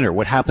covered a winner?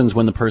 What happens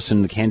when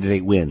the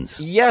candidate wins?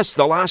 Yes,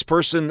 the last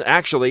person,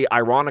 actually,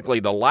 ironically,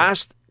 the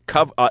last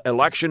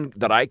election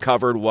that I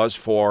covered was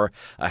for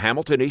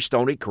Hamilton East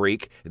Stony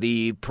Creek.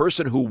 The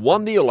person who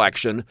won the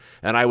election,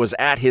 and I was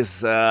at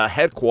his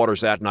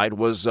headquarters that night,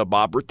 was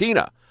Bob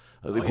Bratina.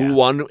 Who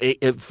won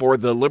for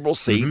the Liberal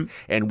seat,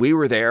 and we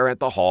were there at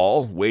the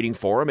hall waiting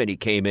for him, and he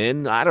came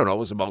in, I don't know, it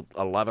was about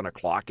 11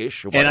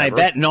 o'clock-ish. And I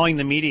bet, knowing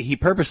the media, he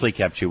purposely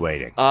kept you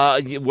waiting.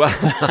 Well,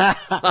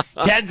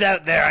 Ted's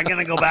out there. I'm going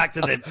to go back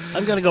to the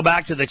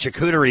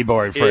charcuterie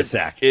board for a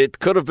sec. It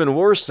could have been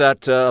worse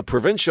at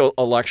provincial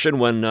election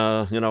when,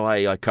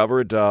 I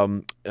covered,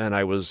 and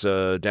I was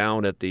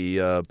down at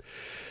the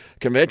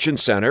convention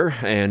center,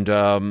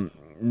 and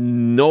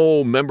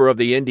no member of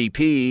the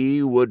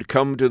NDP would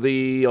come to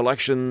the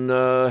election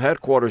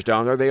headquarters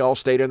down there. They all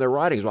stayed in their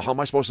ridings. Well, how am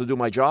I supposed to do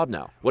my job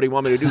now? What do you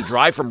want me to do?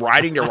 Drive from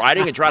riding to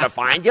riding and try to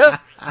find you?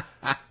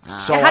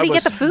 So how do you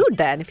get the food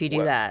then if you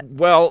do that?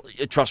 Well,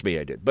 trust me,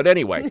 I did. But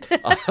anyway,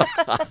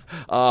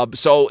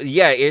 so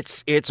yeah,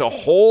 it's a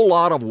whole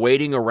lot of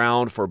waiting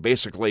around for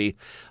basically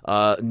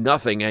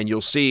nothing. And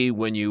you'll see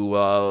when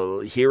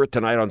you hear it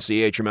tonight on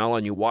CHML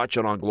and you watch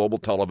it on Global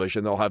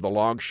Television, they'll have the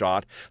long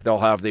shot. They'll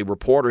have the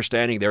reporter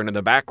standing there, and in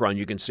the background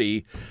you can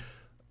see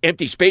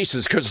empty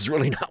spaces because there's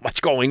really not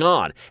much going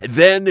on. And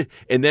then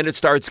it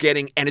starts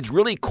getting, and it's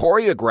really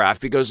choreographed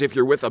because if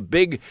you're with a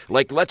big,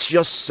 like, let's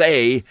just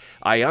say,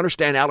 I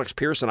understand Alex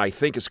Pearson, I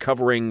think, is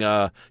covering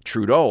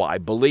Trudeau, I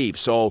believe.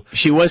 So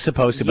she was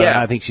supposed to, but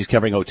I think she's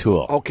covering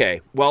O'Toole. Okay.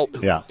 Well,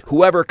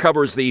 whoever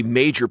covers the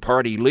major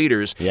party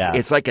leaders,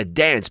 it's like a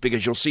dance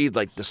because you'll see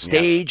like the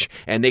stage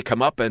and they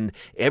come up and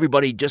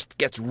everybody just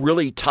gets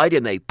really tight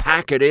and they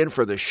pack it in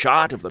for the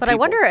shot of the But people. I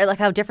wonder like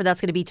how different that's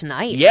going to be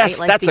tonight. Yes, right?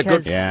 Like, that's a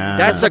good.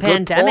 That's a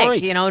pandemic, good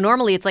point. You know,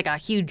 normally it's like a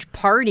huge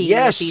party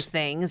with these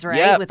things, right?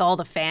 Yep. With all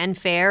the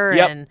fanfare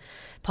and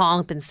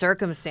pomp and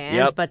circumstance.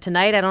 Yep. But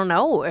tonight, I don't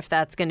know if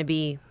that's going to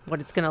be what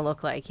it's going to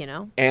look like, you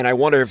know? And I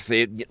wonder if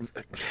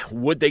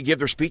would they give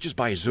their speeches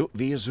via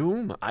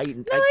Zoom? I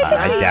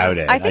doubt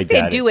it. I think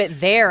they do it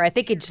there. I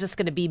think it's just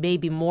going to be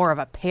maybe more of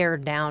a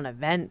pared down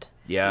event.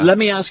 Yeah. Let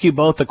me ask you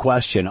both a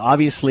question.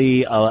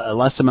 Obviously, a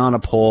less amount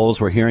of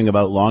polls. We're hearing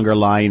about longer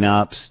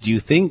lineups. Do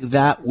you think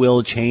that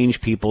will change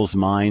people's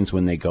minds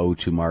when they go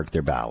to mark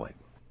their ballot?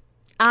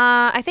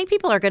 I think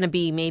people are going to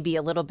be maybe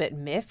a little bit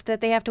miffed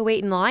that they have to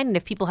wait in line. And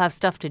if people have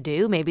stuff to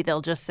do, maybe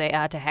they'll just say,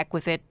 to heck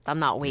with it. I'm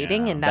not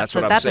waiting. And that's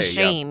a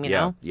shame, you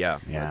know? Yeah.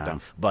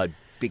 But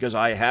because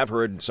I have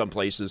heard in some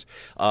places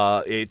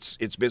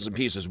it's bits and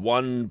pieces.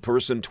 One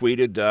person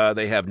tweeted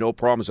they have no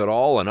problems at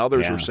all, and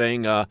others are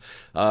saying there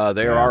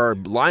are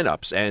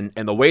lineups.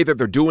 And the way that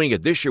they're doing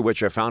it this year,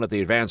 which I found at the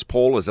advanced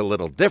poll, is a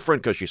little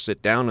different because you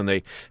sit down and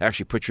they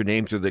actually put your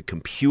name through the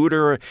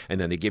computer,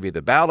 and then they give you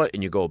the ballot,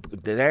 and you go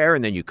there,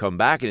 and then you come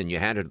back, and then you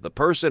hand it to the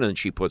person, and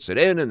she puts it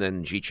in, and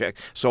then she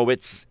checks. So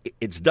it's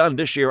done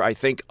this year, I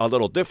think, a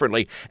little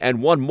differently.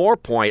 And one more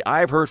point,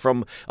 I've heard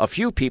from a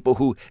few people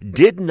who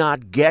did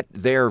not get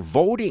their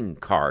voting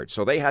card,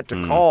 so they had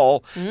to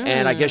call,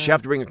 and I guess you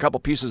have to bring a couple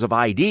pieces of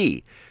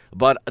ID.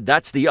 But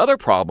that's the other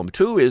problem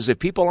too, is if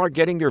people aren't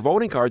getting their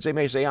voting cards, they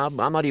may say, I'm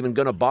not even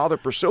going to bother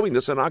pursuing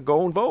this and not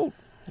go and vote.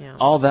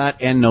 All that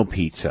and no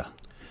pizza.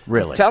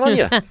 Really? Telling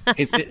you.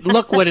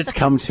 Look what it's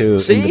come to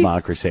in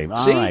democracy.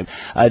 All right.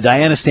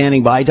 Diana's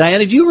standing by.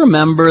 Diana, do you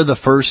remember the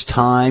first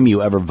time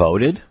you ever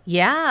voted?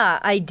 Yeah,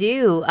 I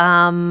do.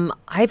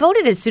 I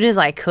voted as soon as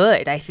I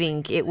could. I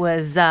think it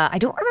was, I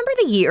don't remember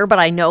the year, but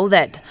I know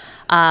that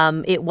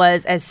it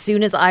was as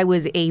soon as I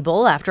was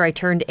able after I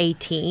turned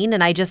 18.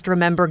 And I just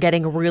remember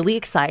getting really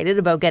excited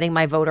about getting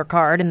my voter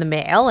card in the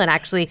mail and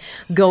actually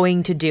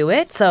going to do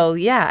it. So,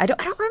 yeah, I don't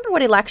remember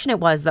what election it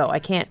was, though. I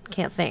can't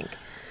think.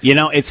 You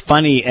know, it's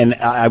funny, and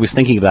I was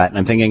thinking of that, and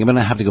I'm thinking I'm going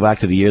to have to go back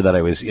to the year that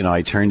I was,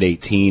 I turned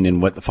 18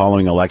 and what the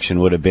following election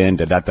would have been,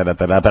 But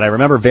I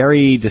remember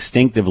very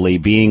distinctively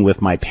being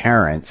with my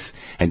parents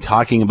and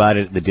talking about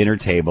it at the dinner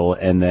table,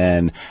 and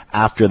then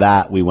after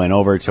that, we went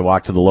over to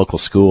walk to the local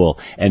school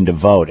and to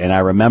vote, and I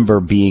remember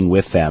being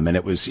with them, and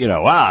it was,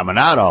 wow, I'm an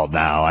adult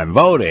now, I'm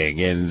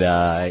voting, and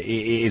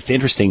it's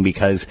interesting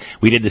because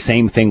we did the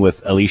same thing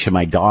with Alicia,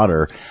 my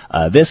daughter,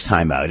 this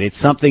time out. It's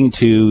something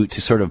to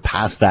sort of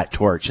pass that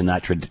torch and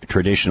that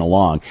tradition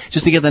along,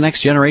 just to get the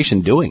next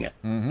generation doing it.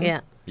 Mm-hmm. Yeah.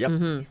 Yep.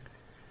 Mm-hmm.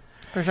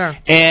 For sure.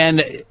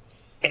 And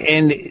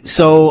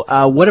so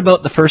what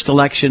about the first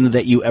election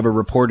that you ever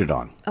reported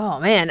on?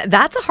 Oh, man,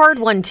 that's a hard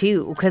one,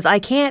 too, because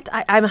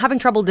I'm having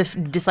trouble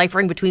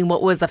deciphering between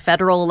what was a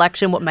federal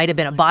election, what might have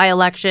been a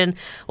by-election,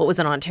 what was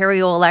an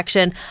Ontario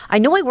election. I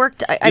know I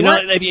worked...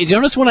 If you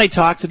notice when I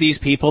talk to these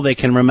people, they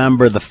can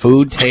remember the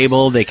food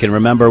table, they can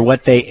remember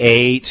what they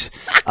ate,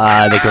 they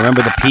can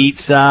remember the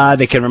pizza,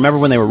 they can remember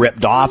when they were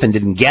ripped off and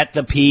didn't get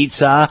the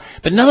pizza,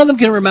 but none of them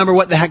can remember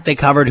what the heck they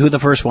covered, who the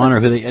first one, or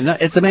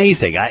it's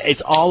amazing.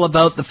 It's all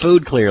about the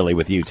food, clearly,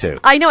 with you two.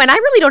 I know, and I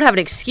really don't have an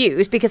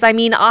excuse, because, I'm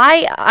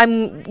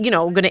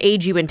going to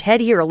age you and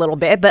Ted here a little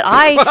bit, but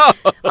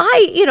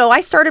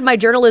I started my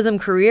journalism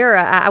career.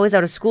 I was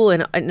out of school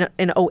in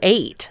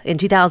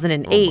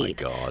 2008. Oh my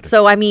God.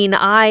 So I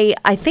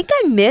think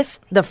I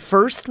missed the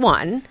first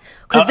one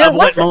because there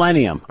was what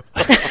millennium.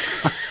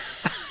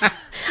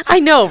 I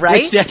know,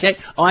 right? Which decade?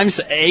 Oh, I'm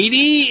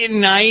 80,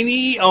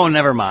 90. Oh,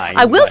 never mind.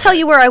 I will tell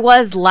you where I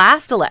was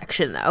last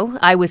election, though.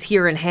 I was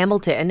here in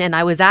Hamilton, and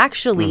I was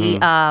actually,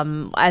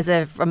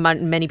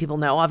 many people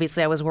know,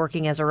 obviously I was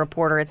working as a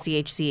reporter at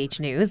CHCH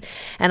News,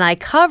 and I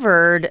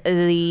covered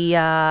the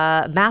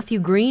Matthew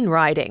Green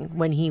riding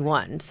when he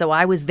won. So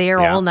I was there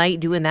all night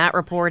doing that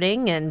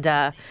reporting, and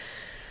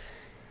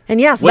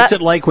yes. What's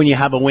it like when you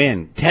have a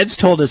win? Ted's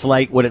told us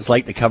what it's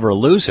like to cover a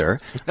loser.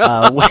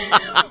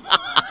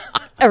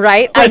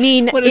 Right.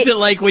 What is it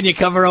like when you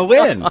cover a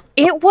win?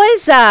 It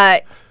was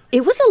a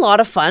lot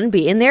of fun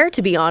being there, to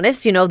be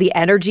honest. The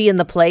energy in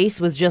the place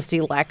was just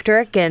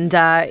electric, and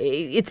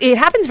it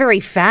happens very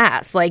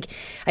fast. Like,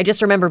 I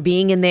just remember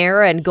being in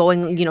there and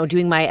going,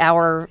 doing my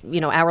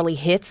hourly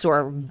hits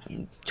or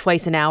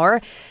twice an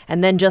hour.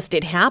 And then just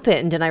it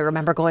happened. And I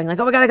remember going like,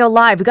 oh, we got to go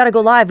live. We got to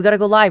go live. We got to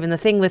go live. And the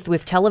thing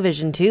with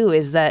television, too,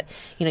 is that,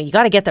 you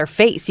got to get their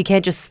face. You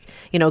can't just,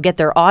 get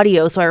their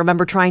audio. So I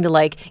remember trying to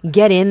like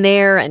get in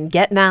there and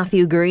get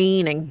Matthew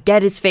Green and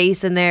get his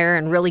face in there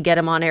and really get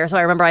him on air. So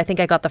I remember I think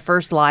I got the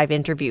first live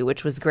interview,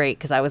 which was great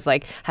because I was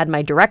like, had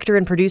my director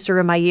and producer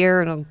in my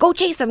ear and I'm, go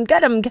chase him,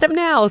 get him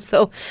now.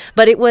 So,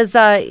 but it was,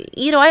 I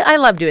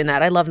love doing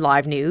that. I love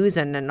live news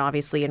and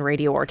obviously in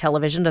radio or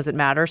television, doesn't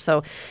matter.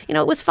 So,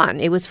 it was fun.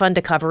 It was fun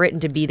to cover it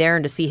and to be there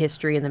and to see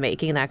history in the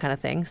making and that kind of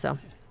thing. So.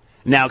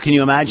 Now, can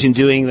you imagine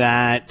doing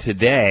that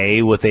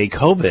today with a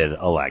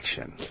COVID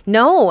election?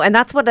 No, and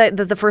that's what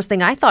the first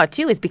thing I thought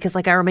too, is because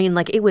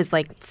it was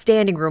like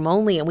standing room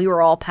only, and we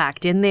were all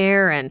packed in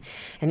there and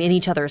in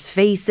each other's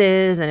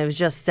faces, and it was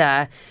just,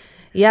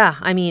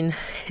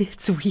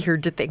 it's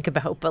weird to think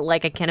about, but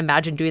like I can't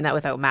imagine doing that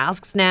without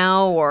masks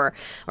now or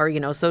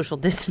social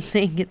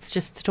distancing. It's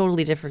just a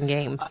totally different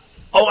game.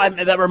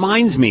 That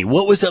reminds me.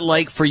 What was it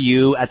like for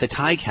you at the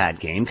Ticats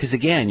game? Because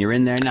again, you're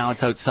in there now.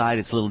 It's outside.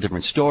 It's a little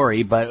different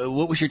story. But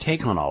what was your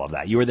take on all of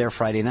that? You were there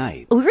Friday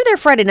night. We were there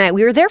Friday night.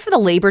 We were there for the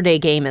Labor Day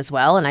game as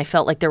well, and I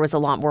felt like there was a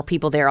lot more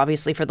people there,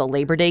 obviously, for the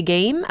Labor Day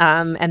game.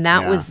 And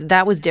that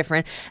was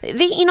different.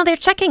 They're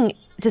checking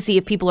to see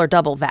if people are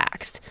double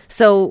vaxxed.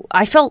 So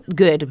I felt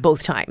good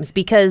both times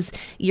because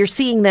you're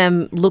seeing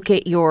them look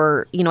at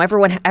your,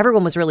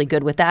 everyone was really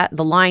good with that.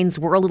 The lines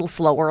were a little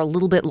slower, a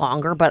little bit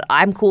longer, but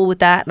I'm cool with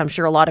that. And I'm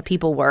sure a lot of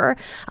people were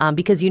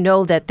because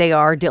that they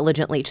are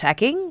diligently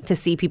checking to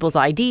see people's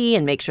ID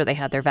and make sure they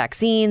had their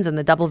vaccines and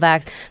the double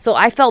vax. So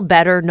I felt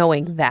better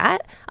knowing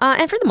that.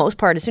 And for the most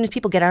part, as soon as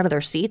people get out of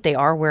their seat, they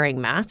are wearing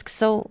masks.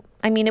 So,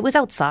 it was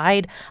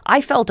outside.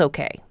 I felt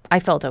okay.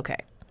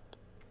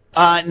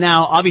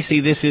 Now,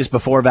 obviously, this is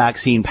before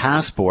vaccine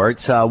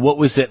passports. What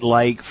was it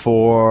like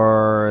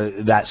for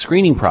that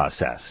screening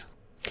process?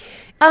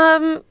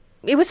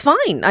 It was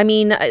fine.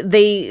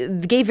 They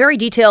gave very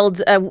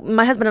detailed,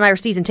 my husband and I are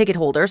season ticket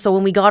holders, so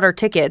when we got our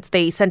tickets,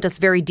 they sent us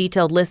very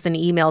detailed lists and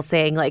emails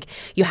saying, like,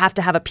 you have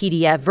to have a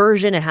PDF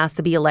version, it has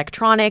to be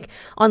electronic.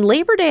 On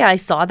Labor Day, I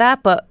saw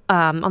that, but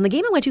on the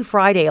game I went to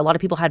Friday, a lot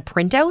of people had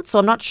printouts, so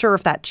I'm not sure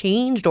if that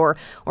changed or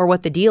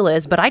what the deal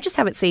is, but I just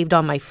have it saved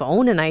on my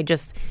phone, and I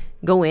just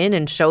go in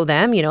and show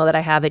them, that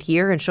I have it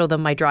here and show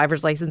them my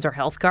driver's license or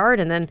health card,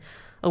 and then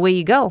away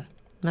you go.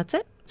 That's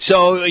it.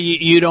 So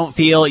you don't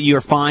feel you're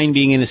fine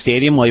being in a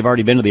stadium? Well, you've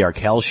already been to the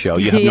Arkell show.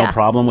 You have no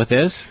problem with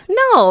this?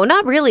 No,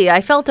 not really.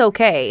 I felt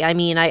okay.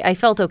 I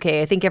felt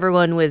okay. I think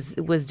everyone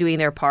was doing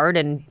their part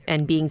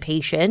and being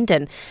patient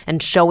and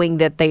showing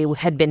that they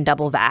had been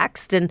double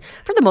vaxxed. And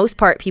for the most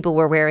part, people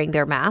were wearing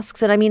their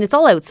masks. And it's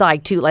all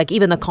outside too. Like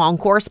even the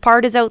concourse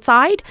part is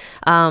outside.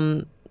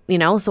 So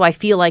I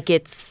feel like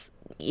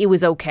it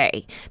was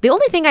okay. The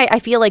only thing I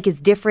feel like is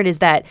different is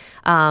that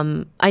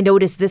I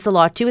noticed this a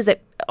lot too, is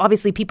that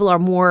obviously people are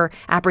more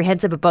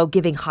apprehensive about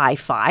giving high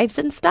fives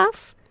and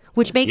stuff,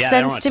 which makes sense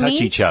they don't want to touch me.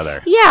 Each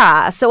other.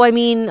 Yeah. So, a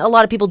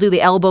lot of people do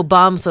the elbow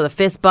bumps or the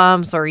fist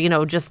bumps or,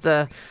 just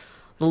the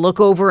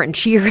look over and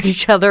cheer at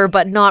each other,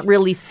 but not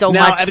really so much.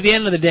 Now, at the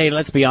end of the day,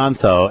 let's be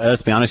honest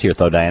here,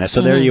 though, Diana.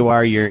 So there you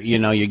are. You're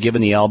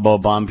giving the elbow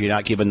bump. You're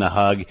not giving the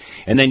hug,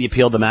 and then you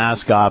peel the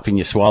mask off and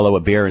you swallow a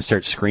beer and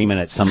start screaming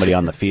at somebody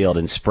on the field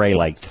and spray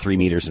like 3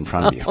 meters in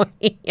front of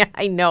you. Yeah,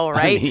 I know,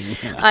 right?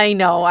 I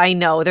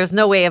know. There's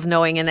no way of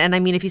knowing,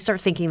 and if you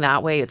start thinking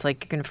that way, it's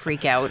like you're going to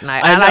freak out. And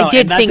I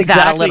did think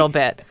that a little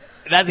bit.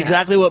 That's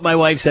exactly what my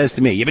wife says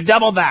to me. You've been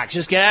double vaxxed.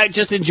 Just get out.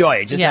 Just enjoy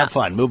it. Just have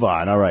fun. Move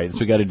on. All right. That's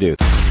what we got to do.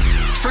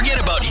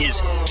 Forget about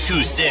his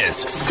 2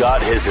 cents.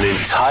 Scott has an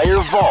entire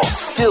vault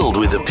filled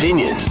with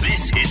opinions.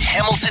 This is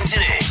Hamilton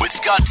Today with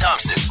Scott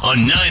Thompson on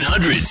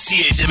 900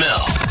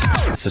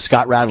 CHML. It's the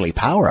Scott Radley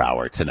Power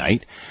Hour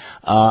tonight.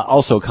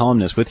 Also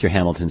columnist with your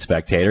Hamilton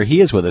Spectator.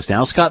 He is with us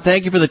now. Scott,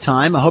 thank you for the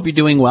time. I hope you're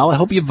doing well. I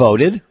hope you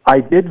voted.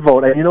 I did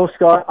vote. And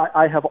Scott,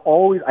 I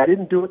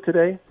didn't do it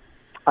today.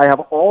 I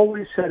have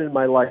always said in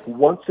my life,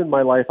 once in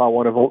my life, I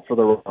want to vote for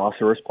the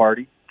Rhinoceros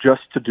Party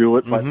just to do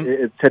it. But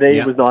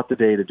today was not the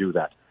day to do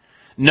that.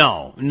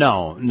 No.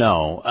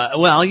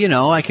 Well,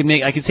 I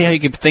can see how you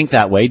could think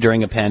that way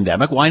during a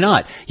pandemic. Why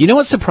not? You know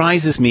what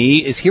surprises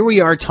me is here we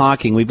are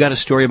talking. We've got a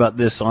story about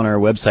this on our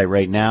website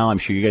right now. I'm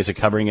sure you guys are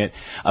covering it,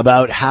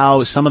 about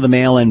how some of the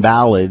mail-in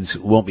ballots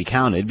won't be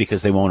counted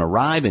because they won't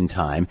arrive in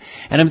time.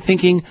 And I'm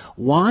thinking,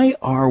 why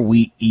are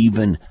we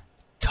even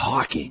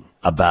talking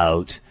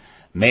about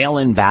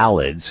mail-in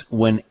ballots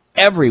when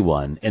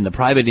everyone in the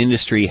private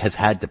industry has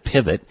had to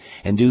pivot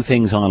and do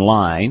things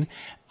online?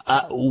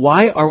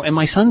 And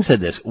my son said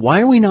this, why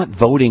are we not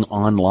voting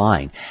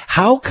online?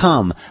 How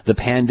come the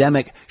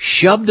pandemic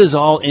shoved us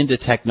all into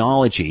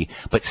technology,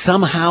 but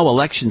somehow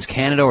Elections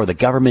Canada or the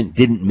government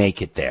didn't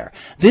make it there?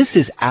 This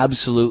is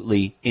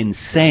absolutely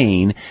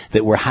insane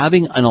that we're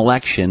having an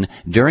election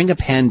during a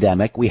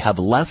pandemic. We have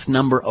less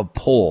number of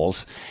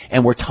polls,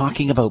 and we're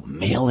talking about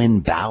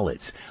mail-in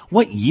ballots.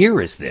 What year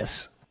is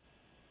this?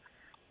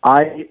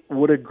 I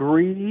would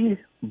agree,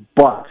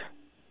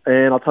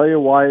 and I'll tell you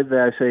why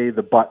I say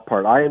the but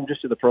part. I am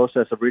just in the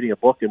process of reading a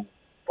book, and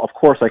of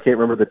course, I can't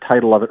remember the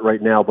title of it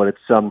right now, but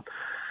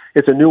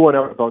it's a new one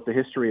out about the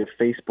history of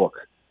Facebook.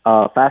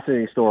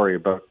 Fascinating story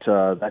about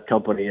that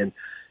company. And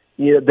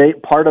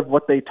part of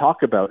what they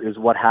talk about is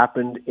what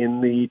happened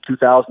in the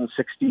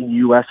 2016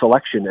 U.S.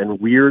 election and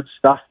weird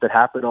stuff that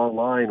happened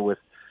online with,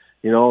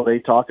 they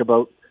talk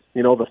about,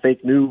 the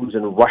fake news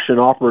and Russian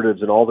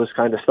operatives and all this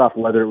kind of stuff,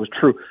 whether it was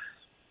true.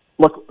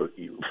 Look,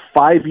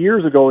 5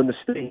 years ago in the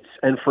States,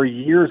 and for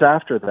years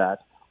after that,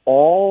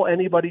 all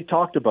anybody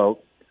talked about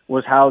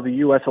was how the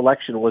U.S.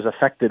 election was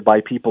affected by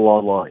people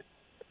online.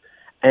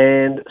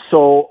 And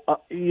so,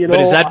 But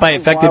is that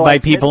affected by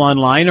people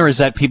online, or is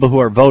that people who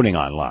are voting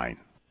online?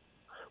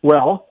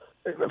 Well,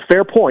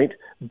 fair point,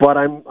 but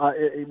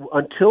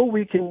until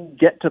we can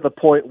get to the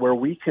point where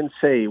we can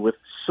say with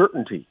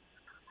certainty,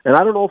 and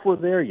I don't know if we're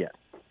there yet,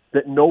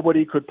 that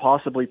nobody could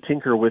possibly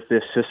tinker with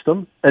this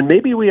system, and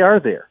maybe we are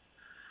there.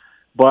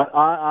 But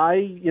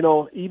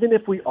even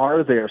if we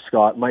are there,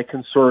 Scott, my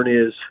concern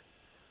is,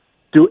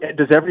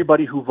 does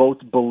everybody who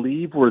votes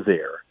believe we're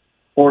there?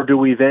 Or do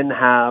we then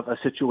have a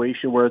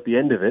situation where at the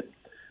end of it,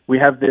 we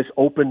have this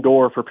open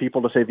door for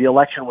people to say the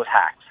election was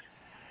hacked?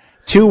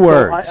 2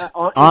 words,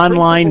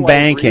 online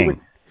banking.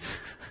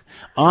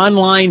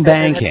 Online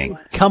banking.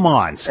 Come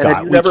on,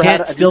 Scott. We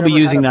can't still be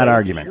using that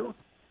argument.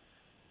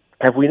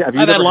 I've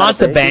had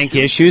lots of bank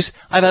issues.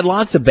 I've had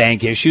lots of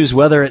bank issues,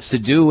 whether it's to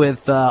do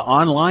with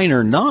online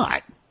or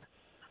not.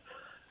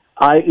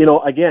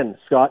 Again,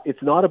 Scott,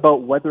 it's not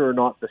about whether or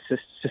not the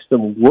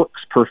system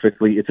works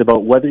perfectly. It's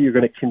about whether you're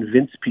going to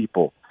convince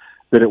people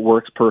that it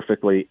works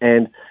perfectly.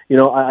 And,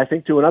 I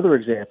think to another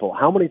example,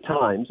 how many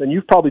times, and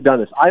you've probably done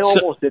this, I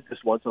almost did this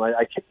once and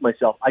I kicked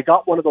myself. I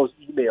got one of those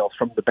emails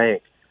from the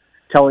bank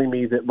telling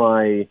me that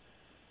my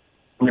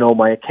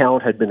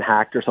account had been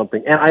hacked or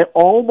something. And I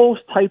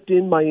almost typed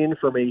in my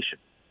information.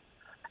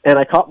 And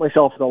I caught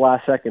myself at the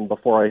last second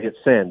before I hit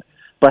send.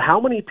 But how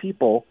many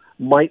people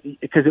might,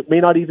 because it may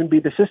not even be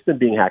the system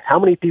being hacked, how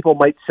many people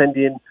might send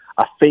in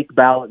a fake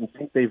ballot and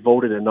think they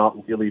voted and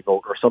not really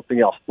vote or something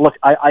else? Look,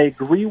 I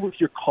agree with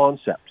your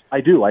concept.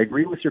 I do. I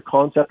agree with your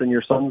concept and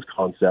your son's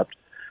concept.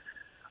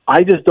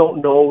 I just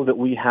don't know that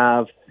we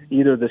have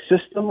either the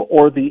system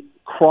or the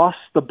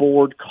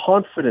cross-the-board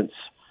confidence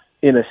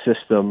in a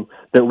system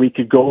that we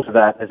could go to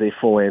that as a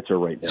full answer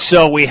right now.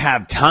 So we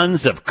have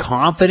tons of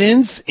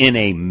confidence in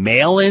a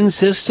mail-in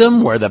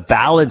system where the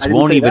ballots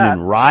won't even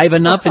arrive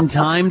enough in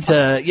time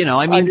to,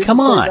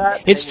 come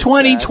on. It's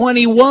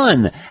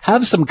 2021.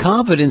 Have some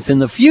confidence in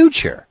the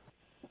future.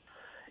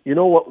 You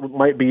know what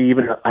might be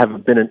even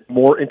have been a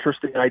more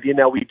interesting idea?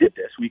 Now, we did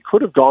this. We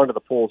could have gone to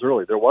the polls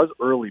early. There was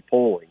early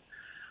polling.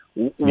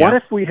 What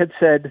if we had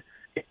said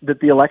that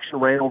the election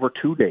ran over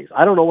 2 days?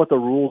 I don't know what the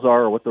rules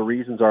are or what the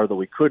reasons are that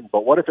we couldn't,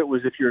 but what if it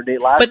was if your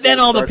last... But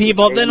then all the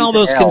people, then all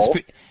those...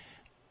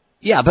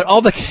 Yeah, but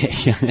all the...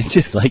 It's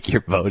just like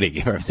you're voting.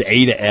 It's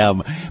A to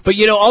M.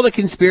 But, all the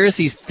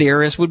conspiracy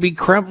theorists would be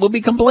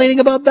complaining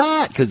about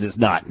that because it's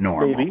not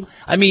normal.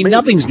 Maybe.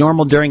 Nothing's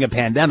normal during a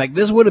pandemic.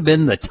 This would have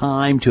been the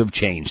time to have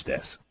changed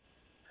this.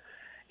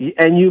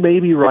 And you may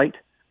be right.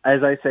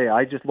 As I say,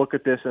 I just look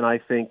at this and I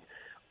think...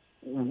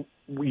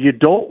 You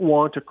don't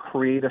want to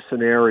create a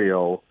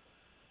scenario,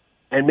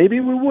 and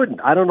maybe we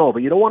wouldn't, I don't know,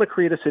 but you don't want to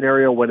create a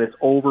scenario when it's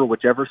over,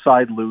 whichever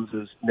side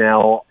loses.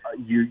 Now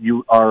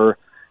you are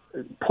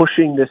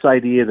pushing this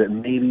idea that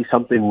maybe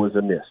something was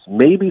amiss,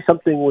 maybe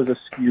something was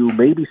askew,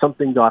 maybe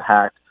something got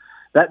hacked.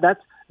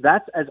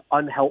 That's as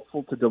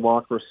unhelpful to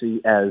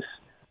democracy as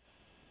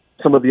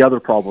some of the other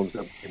problems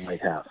that we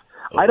might have.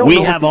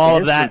 We have all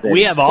of that.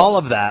 We have all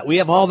of that. We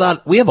have all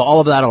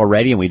of that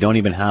already, and we don't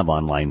even have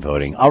online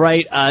voting. All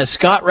right,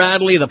 Scott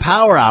Radley, the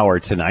Power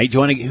Hour tonight. Do you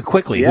want to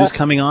quickly? Who's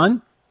coming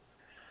on?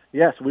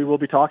 Yes, we will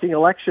be talking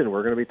election.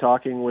 We're going to be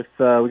talking with.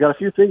 We got a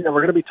few things, and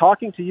we're going to be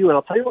talking to you. And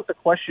I'll tell you what the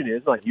question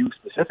is, not you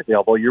specifically,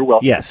 although you're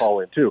welcome to call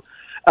in too.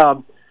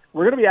 We're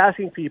going to be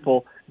asking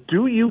people: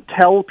 do you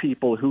tell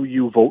people who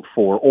you vote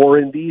for, or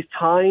in these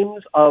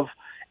times of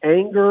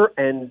anger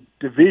and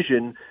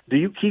division, do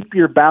you keep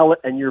your ballot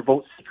and your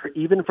vote secret,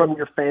 even from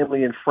your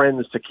family and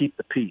friends, to keep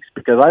the peace?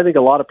 Because I think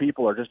a lot of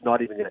people are just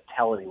not even going to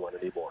tell anyone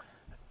anymore.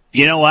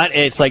 You know what?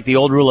 It's like the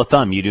old rule of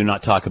thumb. You do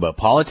not talk about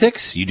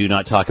politics, you do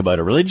not talk about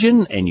a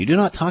religion, and you do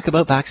not talk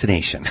about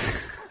vaccination.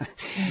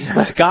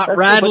 Scott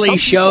Radley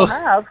Show.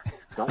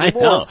 I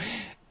know.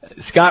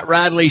 Scott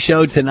Radley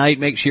Show tonight.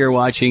 Make sure you're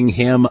watching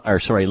him,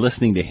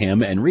 listening to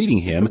him and reading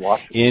him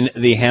in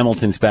the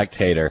Hamilton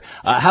Spectator.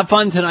 Have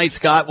fun tonight,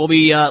 Scott. We'll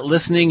be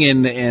listening,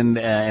 and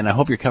I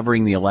hope you're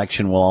covering the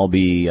election. We'll all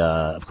be,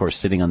 of course,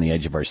 sitting on the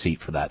edge of our seat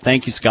for that.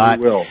 Thank you, Scott.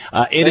 We will.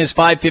 It is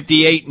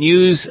 5:58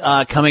 news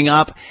coming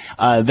up,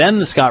 then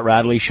the Scott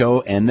Radley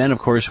Show, and then, of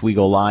course, we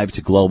go live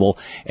to Global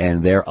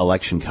and their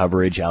election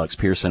coverage. Alex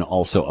Pearson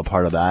also a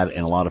part of that,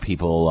 and a lot of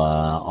people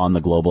on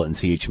the Global and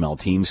CHML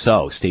team.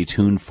 So stay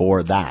tuned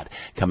for that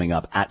coming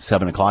up at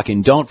 7 o'clock.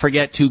 And don't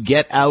forget to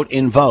get out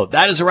and vote.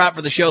 That is a wrap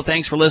for the show.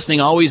 Thanks for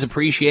listening. Always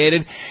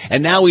appreciated.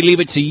 And now we leave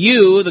it to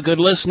you, the good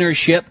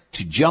listenership,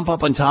 to jump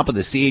up on top of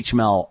the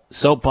CHML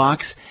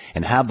soapbox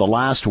and have the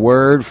last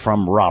word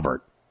from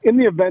Robert. in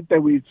the event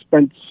that we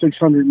spent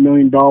 $600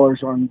 million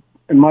on,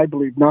 in my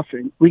belief,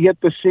 nothing, we get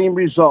the same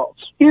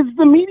results. Is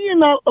the media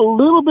not a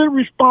little bit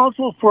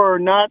responsible for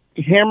not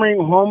hammering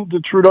home to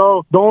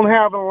Trudeau, don't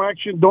have an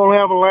election, don't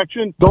have an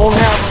election, don't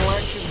have an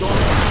election, don't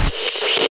have